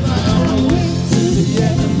 Well, I went to the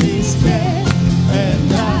enemy's camp,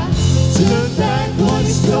 and I took back what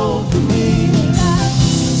he stole from me. I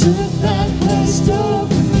took back what he stole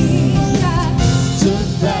from me. I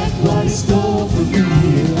took back what he stole from me.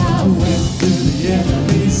 I went to the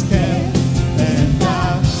enemy's camp, and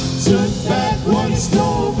I took back what he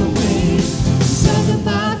stole from me. He's under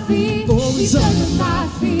my feet. Oh, he's under my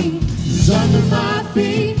feet. He's under my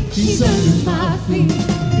feet. He's under my feet.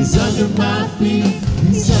 He's under my feet.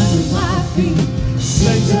 He's under my feet.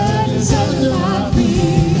 Satan is under my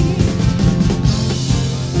feet.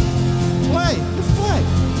 Play, just play.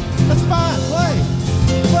 That's fine. Play.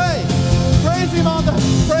 Praise Him on the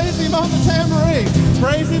tambourine.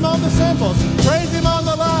 Praise Him on the cymbals. Praise Him on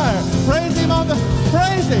the lyre. Praise Him.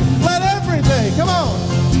 Let everything. Come on.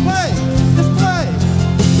 Play. Just play.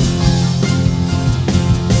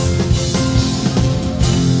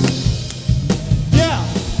 Yeah.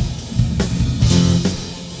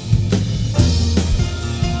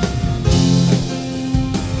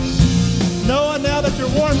 Noah, now that you're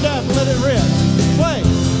warmed up, let it rip. Play.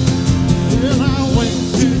 Well, I went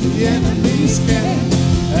to the enemy's camp,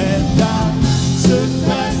 and I took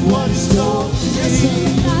back what he stole from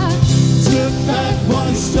me. Took back what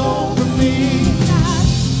he stole from me.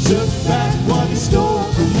 Took back what he stole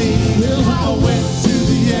from me. Well, I went to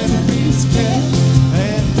the enemy's camp,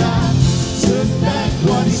 and I took back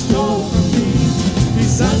what he stole from me.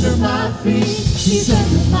 He's under my feet. He's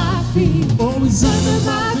under my feet. Oh, he's under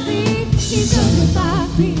my feet. He's under my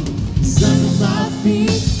feet. He's under my feet.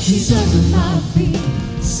 He's under my feet.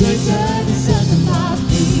 Satan is under my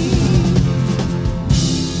feet.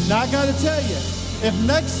 Now I got to tell you, if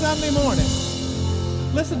next Sunday morning,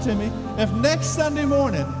 listen to me, if next Sunday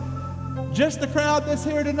morning, just the crowd that's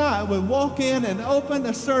here tonight would walk in and open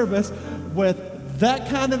a service with that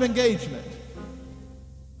kind of engagement,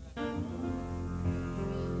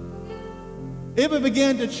 it would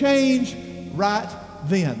begin to change right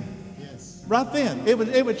then. Yes. Right then. It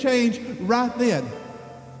would change right then.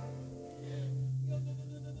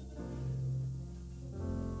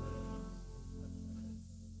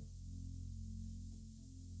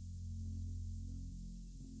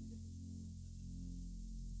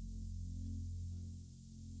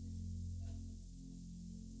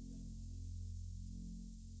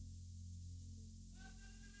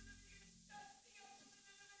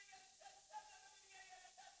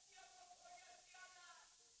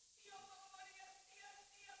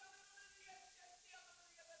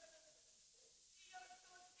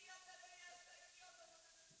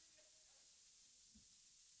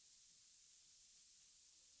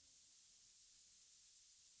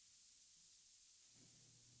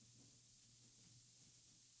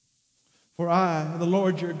 For I, the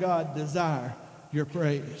Lord your God, desire your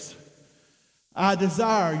praise. I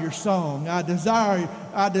desire your song. I desire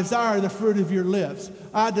the fruit of your lips.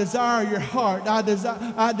 I desire your heart. I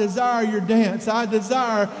desire your dance. I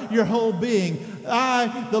desire your whole being.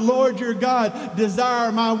 I, the Lord your God,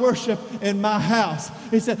 desire my worship in my house.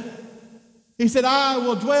 He said, I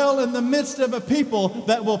will dwell in the midst of a people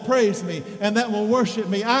that will praise me and that will worship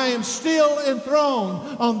me. I am still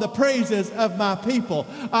enthroned on the praises of my people.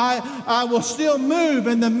 I will still move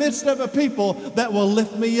in the midst of a people that will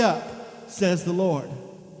lift me up, says the Lord.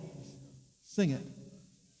 Sing it.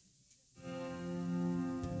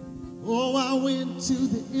 Oh, I went to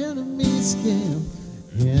the enemy's camp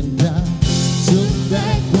and I took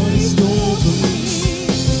back what he stole from me.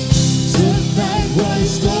 Took back what he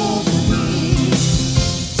stole from me.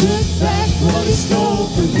 Took back what he stole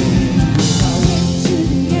from me. I went to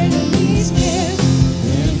the enemy's camp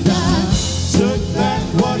and I took back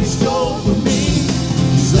what he stole from me.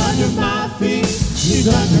 He's under my feet. He's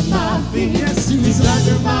under my feet. Yes, he's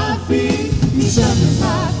under my feet. He's under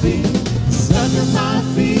my feet. He's under my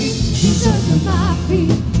feet. He's under my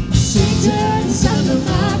feet. Satan is under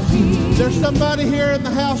my feet. There's somebody here in the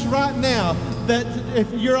house right now that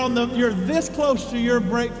if you're this close to your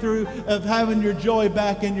breakthrough of having your joy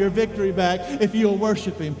back and your victory back, if you'll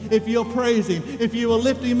worship him, if you'll praise him, if you will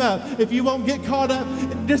lift him up, if you won't get caught up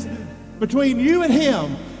just between you and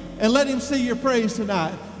him and let him see your praise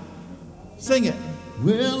tonight. Sing it.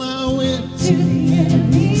 Well, I went to the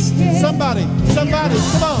enemy's camp. Somebody, come on.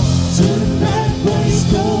 Took back what he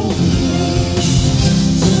stole from me.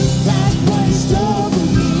 Took back what he stole from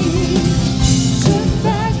me. Took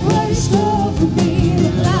back what he stole from me.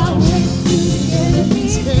 Well, I went to the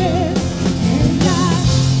enemy's camp and I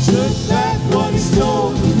took back what he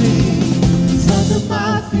stole from me. He's under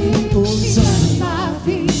my feet. Oh, he's under my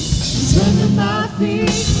feet. He's under my feet.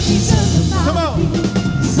 He's under my feet. Come on.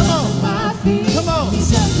 Come on.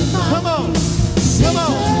 He's under my Come on. feet. Come on. Come on.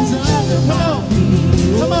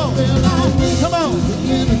 Come on. Come on.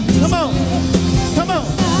 Come on. Come on.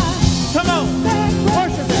 Come on.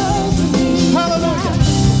 Worship him. Hallelujah.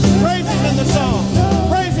 Praise him in the song.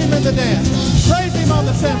 Praise him in the dance. Praise him on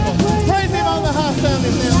the cymbal. Praise him on the high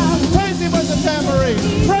sounding cymbal. Praise him with the tambourine.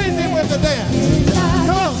 Praise him with the dance.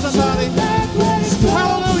 Come on, somebody.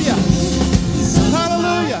 Hallelujah.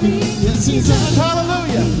 Hallelujah.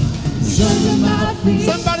 Hallelujah.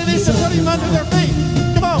 Somebody needs to put him under their feet.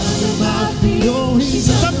 Come on. Somebody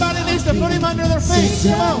needs to put him under their feet.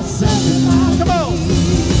 Come on. Come on.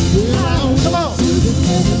 Come on.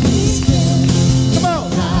 Come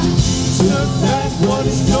on.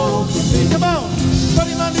 Come on. Put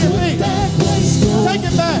him under your feet. Take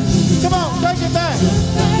it back. Come on. Take it back.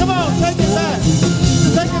 Come on. Take it back.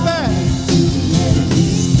 Take it back.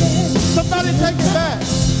 Somebody take it back.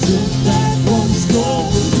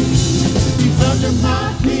 He's under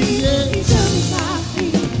my feet. He's under my feet. He's under my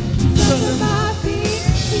feet. He's under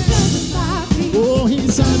my feet. Oh,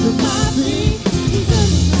 he's under my feet. He's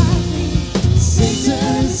under my feet.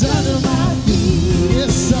 Satan is under my feet.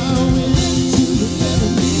 Yes, I went to the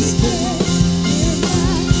enemy's camp and I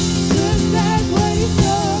took back what he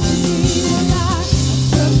stole from me. And I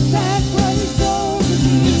took back what he stole from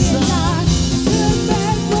me. Yes, I took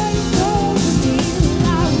back what he stole from me. And I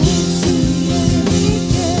went to the enemy's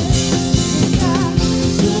camp.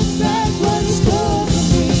 Took back what he stole from me.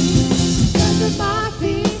 He's under my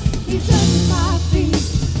feet. He's under my feet. He's under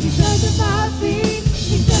my feet. He's under my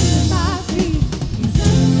feet. He's under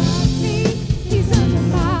my feet. He's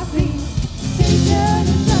under my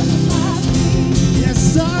feet. Satan is under my feet. Yes, I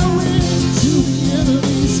went to the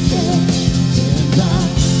enemy's camp and I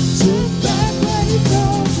took back what he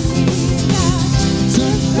stole from me. And I took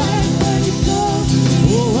back what he stole from me.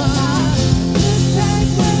 Oh, I took back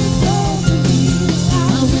what he stole from me. I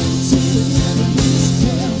went to the enemy's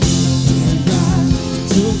camp and I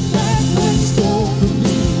took back what he stole from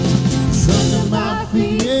me. He's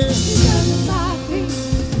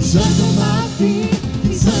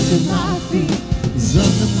under my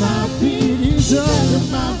feet. He's under my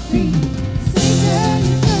feet. He's under my feet. He's under my feet. He's under my feet. He's under my feet. Satan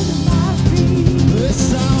is under my feet.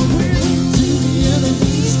 Yes, I went to the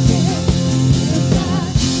enemy's camp and I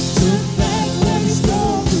took back what he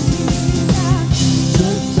stole from me. And I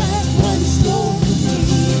took back what he stole from me.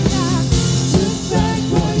 And I took back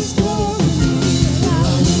what he stole from me. And I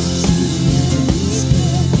went to the enemy's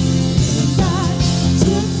camp and I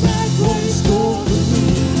took back what he stole from me.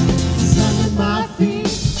 He's under my feet.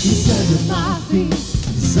 He's under my feet.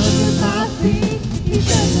 He's under my feet. He's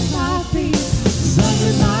under my feet. He's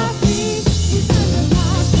under my feet. He's under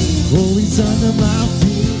my feet. Oh, he's under my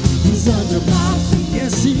feet. He's under my feet.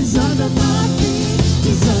 Yes, he's under my feet.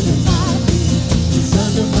 He's under my feet.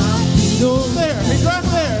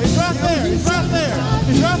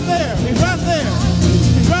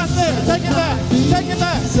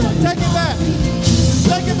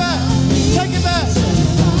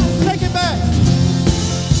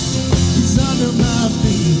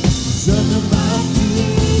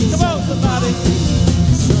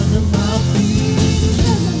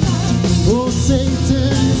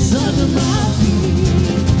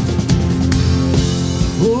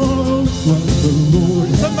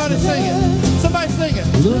 Somebody sing it. Somebody sing it.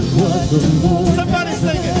 Look what the Lord Somebody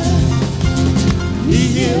sing it. He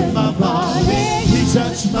healed my body, He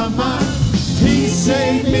touched my mind, He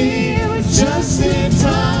saved me just in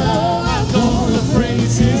time. Oh, I'm gonna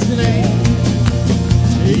praise His name.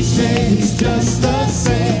 Each day He's just the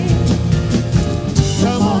same.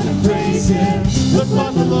 Come on and praise Him. Look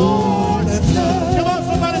what the Lord has done. Come on,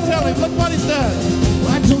 somebody tell him, look what he's done.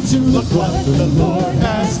 Why don't you look what the Lord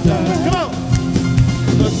has done? Come on.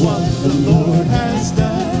 Look what the Lord has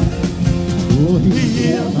done. Oh, He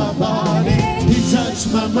healed my body, He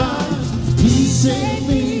touched my mind, He saved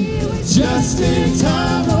me just in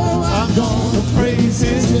time. Oh, I'm gonna praise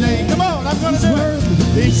His name. Come on, I'm going to do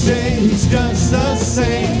it. Each day He's just the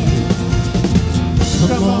same.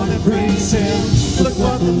 Come on and praise Him. Look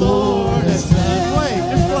what the Lord has done. Play,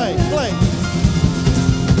 just play, play.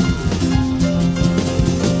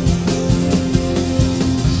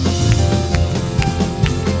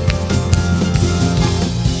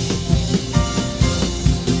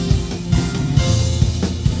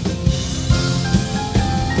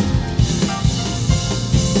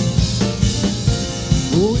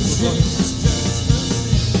 Oh, each day He's just the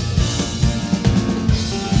same.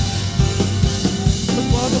 Look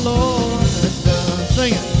what the Lord has done.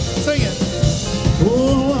 Sing it, sing it. Oh,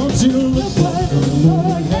 won't you look what the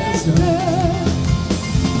Lord has done?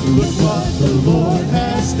 Look what the Lord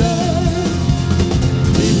has done.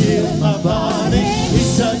 He healed my body, He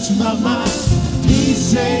touched my mind, He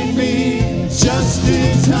saved me just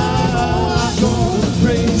in time. Oh, I'm gonna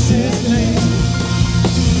praise His name.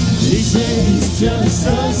 Each day He's just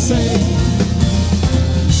the same.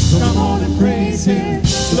 Come on and praise Him.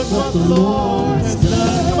 Look what the Lord has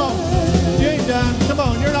done. Come on. You ain't done. Come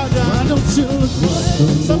on, you're not Why done. don't you look what the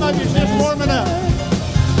Some of you Lord just has warming up.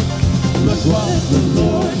 Look what the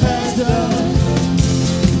Lord has done.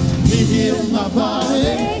 He healed my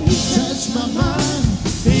body, He touched my mind,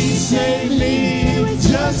 He saved me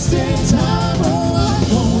just in time. Oh, I'm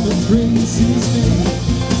gonna praise His name.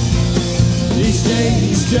 Each day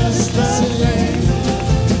He's just the same.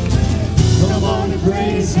 Come on and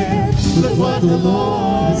praise Him. Look what the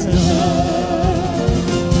Lord has done.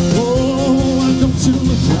 Oh, why don't you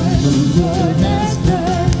look what the Lord has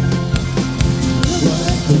done?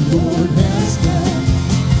 What the Lord has done.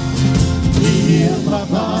 He healed my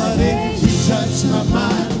body, He touched my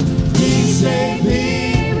mind, He saved me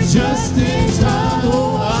just in time.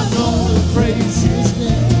 Oh, I'm gonna praise His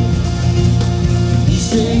name. Each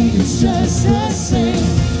day is just the same.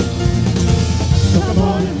 Come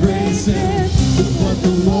on and praise Him. Look what the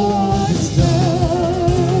Lord has done.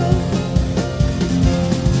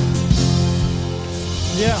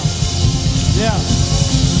 Yeah. Yeah.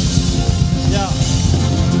 Yeah.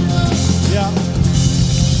 Yeah.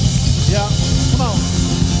 Yeah. Come on.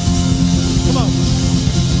 Come on.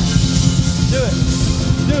 Do it.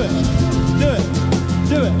 Do it. Do it.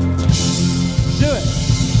 Do it. Do it.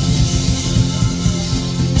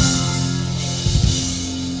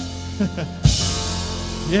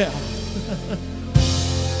 Yeah.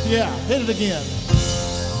 Yeah. Hit it again.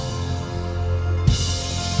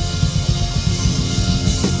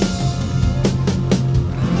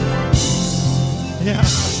 Yeah.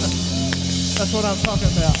 That's what I'm talking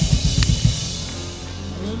about.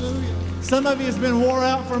 Hallelujah. Some of you has been wore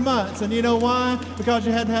out for months, and you know why? Because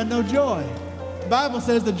you hadn't had no joy. The Bible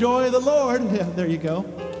says the joy of the Lord. Yeah, there you go.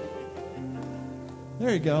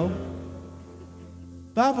 There you go.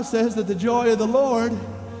 The Bible says that the joy of the Lord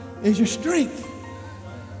is your strength.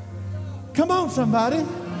 Come on, somebody.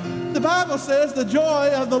 The Bible says the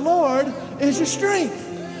joy of the Lord is your strength.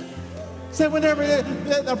 So whenever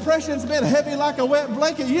the oppression's been heavy like a wet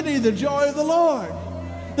blanket, you need the joy of the Lord.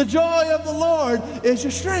 The joy of the Lord is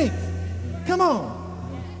your strength. Come on.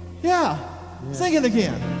 Yeah. Sing it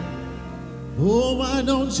again. Oh, why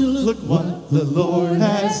don't you look what the Lord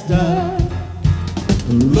has done?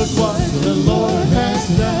 Look what the Lord has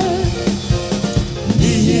done.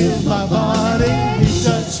 He healed my body, He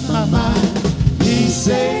touched my mind, He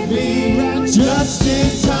saved me just in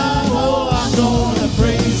time. Oh, I'm gonna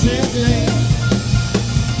praise His name.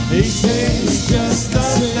 Each day is just the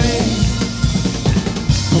same.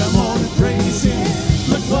 Come on and praise Him.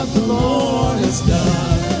 Look what the Lord has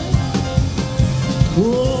done.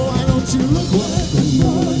 Oh, why don't you look what the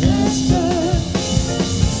Lord has done?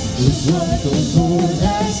 Look what the Lord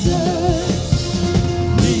has done.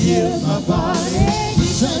 He healed my body, He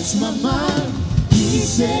touched my mind, He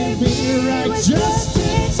saved me right just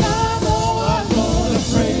in time. Oh, I'm gonna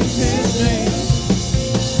praise His name.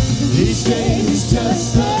 Each day is just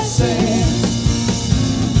the same.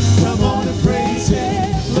 Come on and praise Him.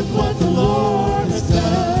 Look what the Lord has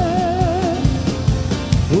done.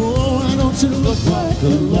 Oh, Look what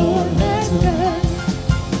the Lord has done.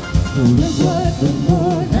 Look what the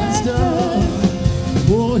Lord has done.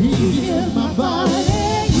 Oh, He healed my body,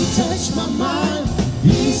 He touched my mind,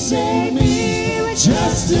 He saved me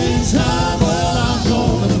just in time. Well, I'm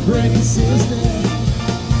gonna praise His name.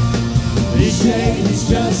 Each day is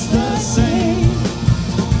just the same.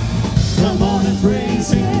 Come on and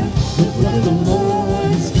praise Him. Look what the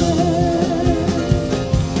Lord has done.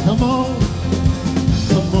 Come on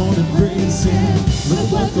and praise Him.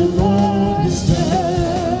 Look what the Lord has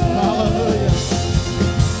done. Hallelujah.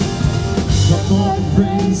 Come on and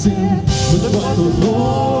praise Him. Look what the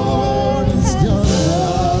Lord has done.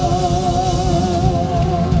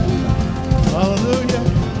 Hallelujah.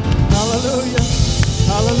 Hallelujah.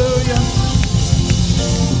 Hallelujah.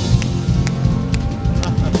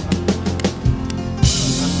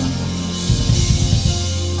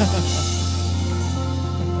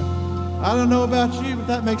 I don't know about you, but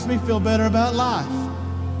that makes me feel better about life.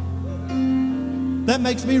 That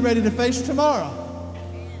makes me ready to face tomorrow.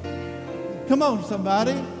 Come on,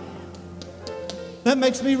 somebody. That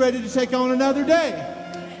makes me ready to take on another day.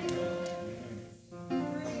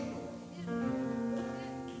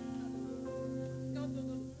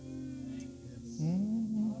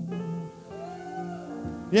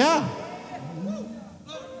 Yeah.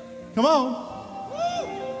 Come on.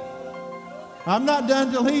 I'm not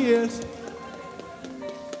done till He is.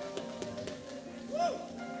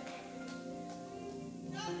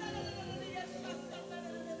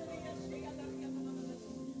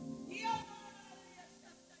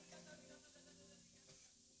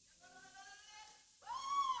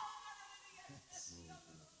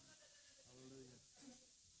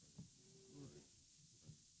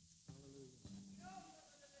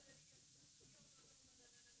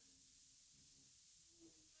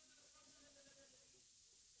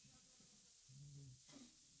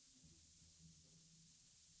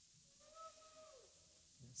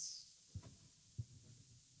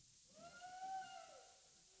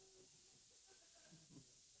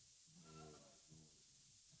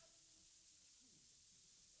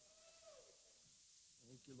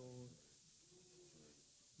 Thank you, Lord.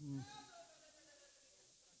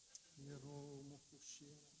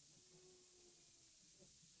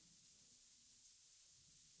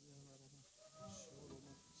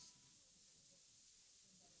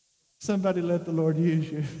 Somebody let the Lord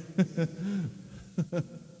use you.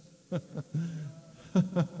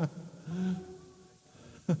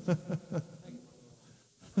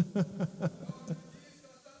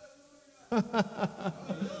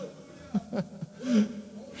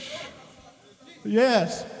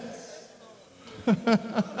 Yes.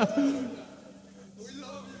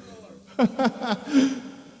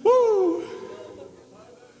 Woo.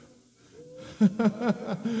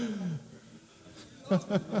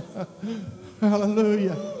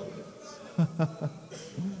 Hallelujah.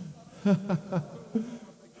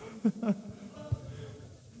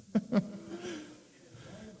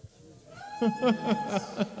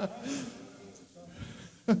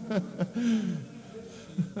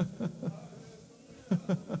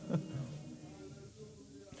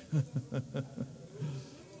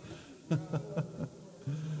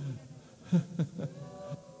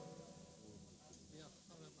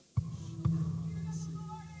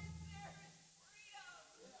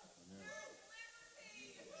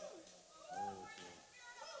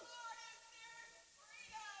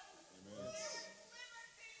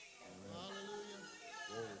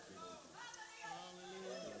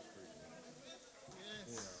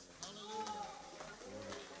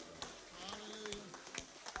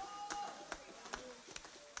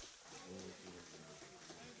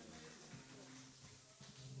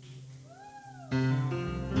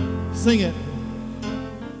 Sing it.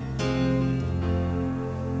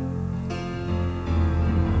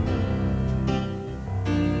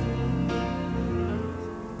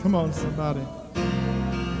 Come on, somebody.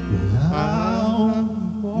 How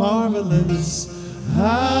marvelous,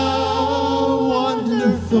 how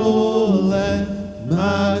wonderful, and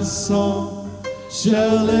my song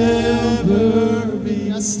shall ever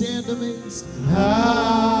be. I stand amazed.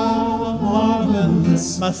 How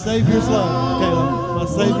marvelous, my Savior's love, Caleb, my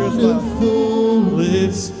Savior's love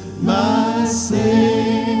is my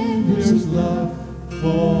Savior's love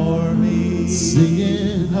for me.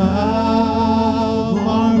 Singing, how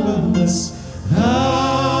marvelous,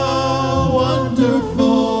 how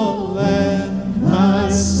wonderful, and my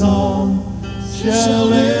song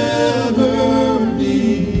shall ever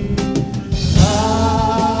be.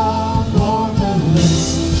 How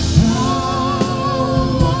marvelous, how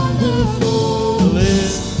wonderful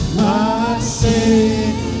is my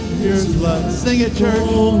Savior's love Sing it,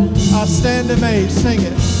 church. I stand amazed. Sing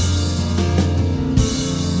it.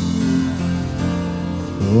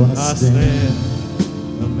 Oh, I stand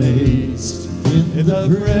amazed in the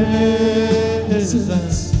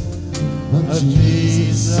presence of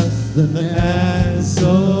Jesus the Nazarene,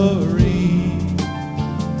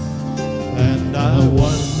 and I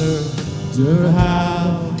wonder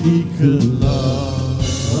how he could love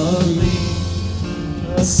me,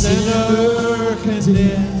 a sinner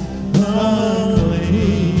condemned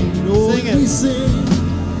unclean. Sing it. We sing,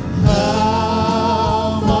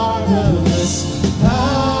 how marvelous,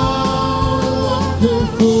 how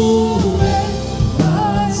wonderful, and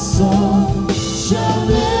my song shall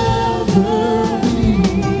ever be.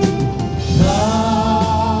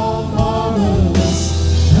 How marvelous,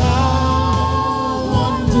 how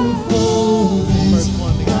wonderful is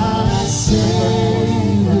my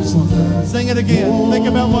Savior's love. Sing it again. Think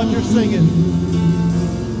about what you're singing.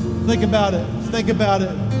 Think about it. Think about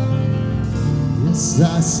it. Yes,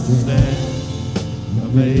 I stand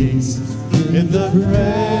amazed in the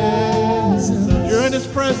presence. You're in His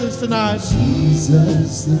presence tonight.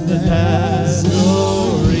 Jesus the Nazarene,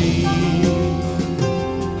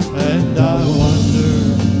 and I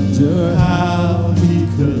wonder how he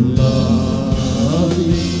could love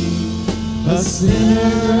me, a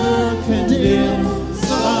sinner condemned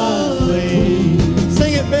unclean.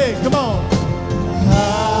 Sing it big. Come on.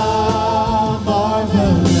 How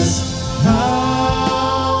marvelous,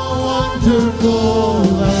 how wonderful,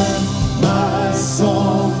 and my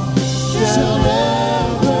song shall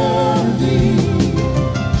ever be.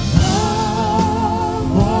 How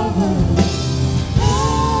marvelous, how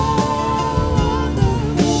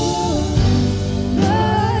wonderful,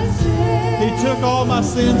 my Savior. He took all my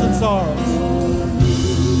sins and sorrows.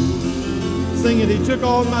 Sing it. He took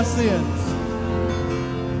all my sins.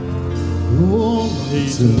 Oh, he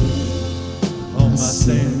took all my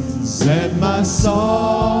sins and my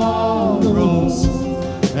sorrows,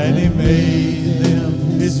 and he made them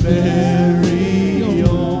his very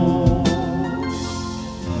own.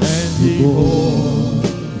 And he bore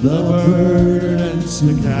the burden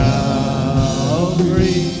to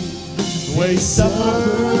Calvary, where he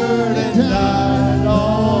suffered and died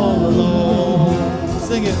all alone.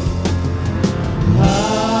 Sing it.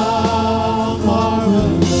 How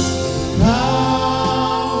marvelous,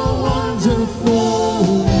 how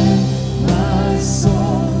wonderful, and my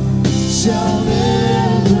song shall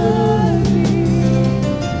ever be.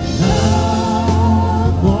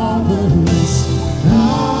 How marvelous,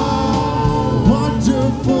 how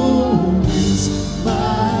wonderful is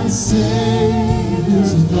my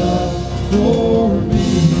Savior's love for me.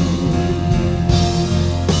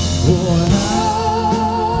 Oh,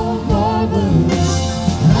 how marvelous,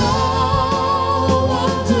 how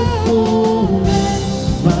wonderful, and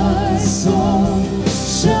my song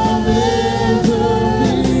shall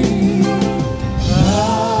ever be.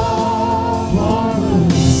 How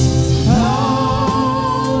marvelous,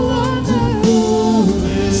 how wonderful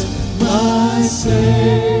is my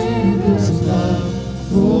Savior's love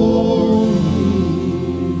for me.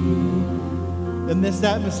 In this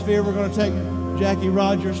atmosphere, we're going to take Jackie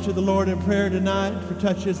Rogers to the Lord in prayer tonight for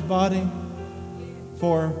touch his body,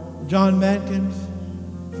 for John Mankins,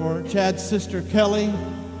 for Chad's sister Kelly,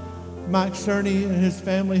 Mike Cerny and his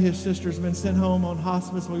family. His sister's been sent home on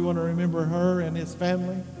hospice. We want to remember her and his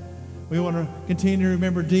family. We want to continue to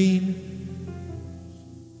remember Dean.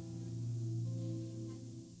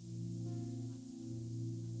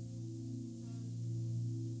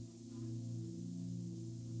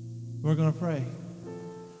 We're going to pray.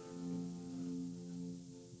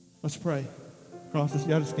 Let's pray. Cross this.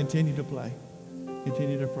 Y'all just continue to play.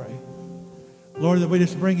 Continue to pray. Lord, that we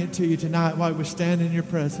just bring it to you tonight while we stand in your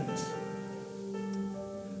presence.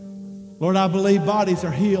 Lord, I believe bodies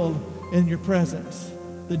are healed in your presence.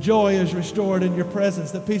 The joy is restored in your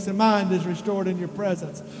presence. The peace of mind is restored in your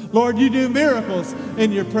presence. Lord, you do miracles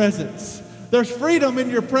in your presence. There's freedom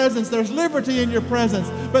in your presence. There's liberty in your presence.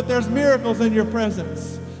 But there's miracles in your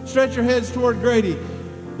presence. Stretch your heads toward Grady.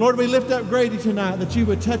 Lord, we lift up Grady tonight, that you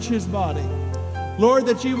would touch his body. Lord,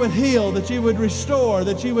 that you would heal, that you would restore,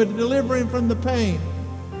 that you would deliver him from the pain.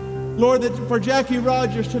 Lord, that for Jackie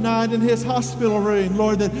Rogers tonight in his hospital room,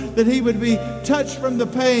 Lord, that he would be touched from the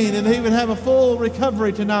pain and he would have a full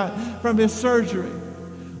recovery tonight from his surgery.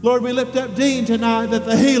 Lord, we lift up Dean tonight, that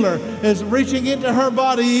the healer is reaching into her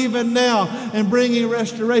body even now and bringing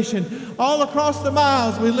restoration. All across the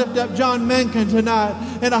miles, we lift up John Mencken tonight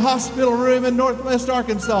in a hospital room in Northwest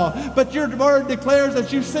Arkansas. But your word declares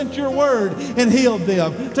that you sent your word and healed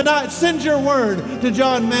them. Tonight, send your word to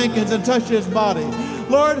John Mankins and touch his body.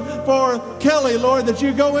 Lord, for Kelly, Lord, that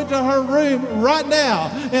you go into her room right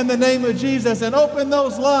now in the name of Jesus and open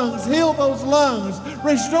those lungs, heal those lungs,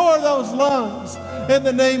 restore those lungs in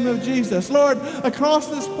the name of Jesus. Lord, across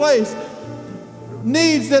this place,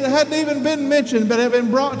 needs that hadn't even been mentioned but have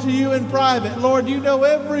been brought to you in private. Lord, you know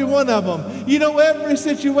every one of them. You know every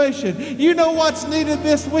situation. You know what's needed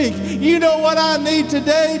this week. You know what I need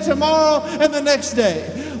today, tomorrow, and the next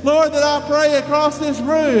day. Lord, that I pray across this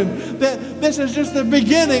room that this is just the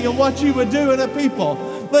beginning of what you would do in a people.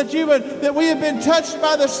 That we have been touched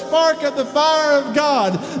by the spark of the fire of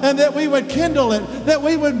God, and that we would kindle it, that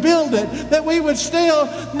we would build it, that we would still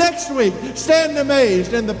next week stand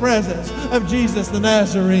amazed in the presence of Jesus the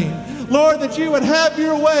Nazarene. Lord, that you would have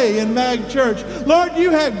your way in Mag Church. Lord,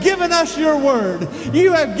 you have given us your word.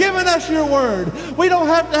 You have given us your word. We don't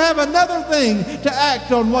have to have another thing to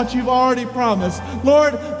act on what you've already promised.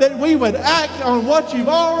 Lord, that we would act on what you've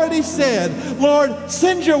already said. Lord,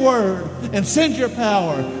 send your word and send your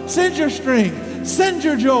power. Send your strength. Send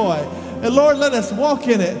your joy. And Lord, let us walk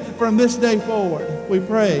in it from this day forward. We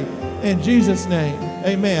pray in Jesus' name.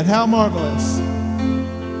 Amen. How marvelous.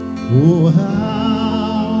 Oh,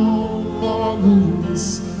 how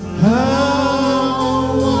marvelous,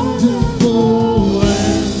 how wonderful,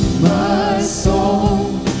 and my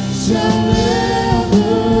soul shall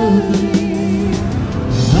ever be.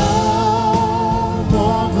 How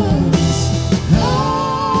marvelous,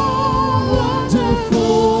 how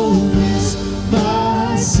wonderful is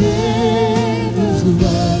my Savior's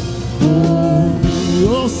love for me.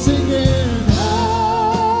 Oh, sing it.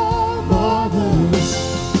 How marvelous,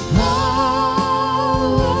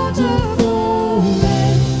 how wonderful,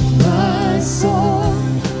 and my soul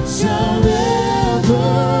shall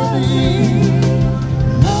ever be.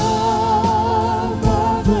 How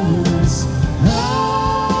marvelous,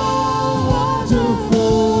 how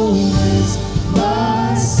wonderful is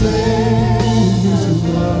my Savior's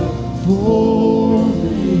love for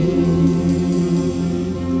me.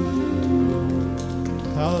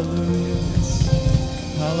 Hallelujah.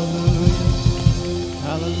 Hallelujah.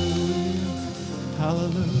 Hallelujah.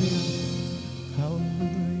 Hallelujah.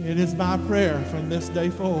 Hallelujah. It is my prayer from this day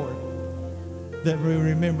forward that we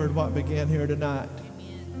remembered what began here tonight.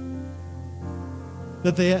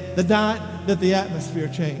 That the night that the atmosphere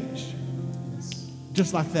changed.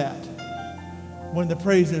 Just like that. When the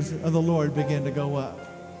praises of the Lord began to go up.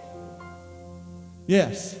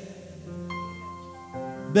 Yes.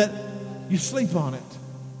 That you sleep on it.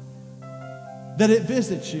 That it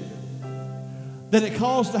visits you. That it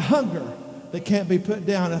calls to hunger that can't be put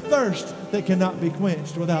down, a thirst that cannot be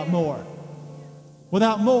quenched without more.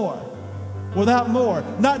 Without more. Without more.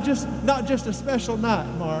 Not just a special night,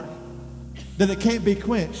 Mark. That it can't be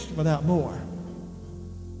quenched without more.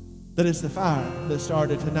 That it's the fire that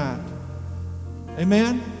started tonight.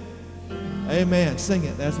 Amen? Amen. Sing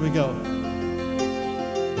it as we go.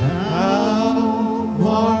 How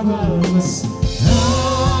marvelous,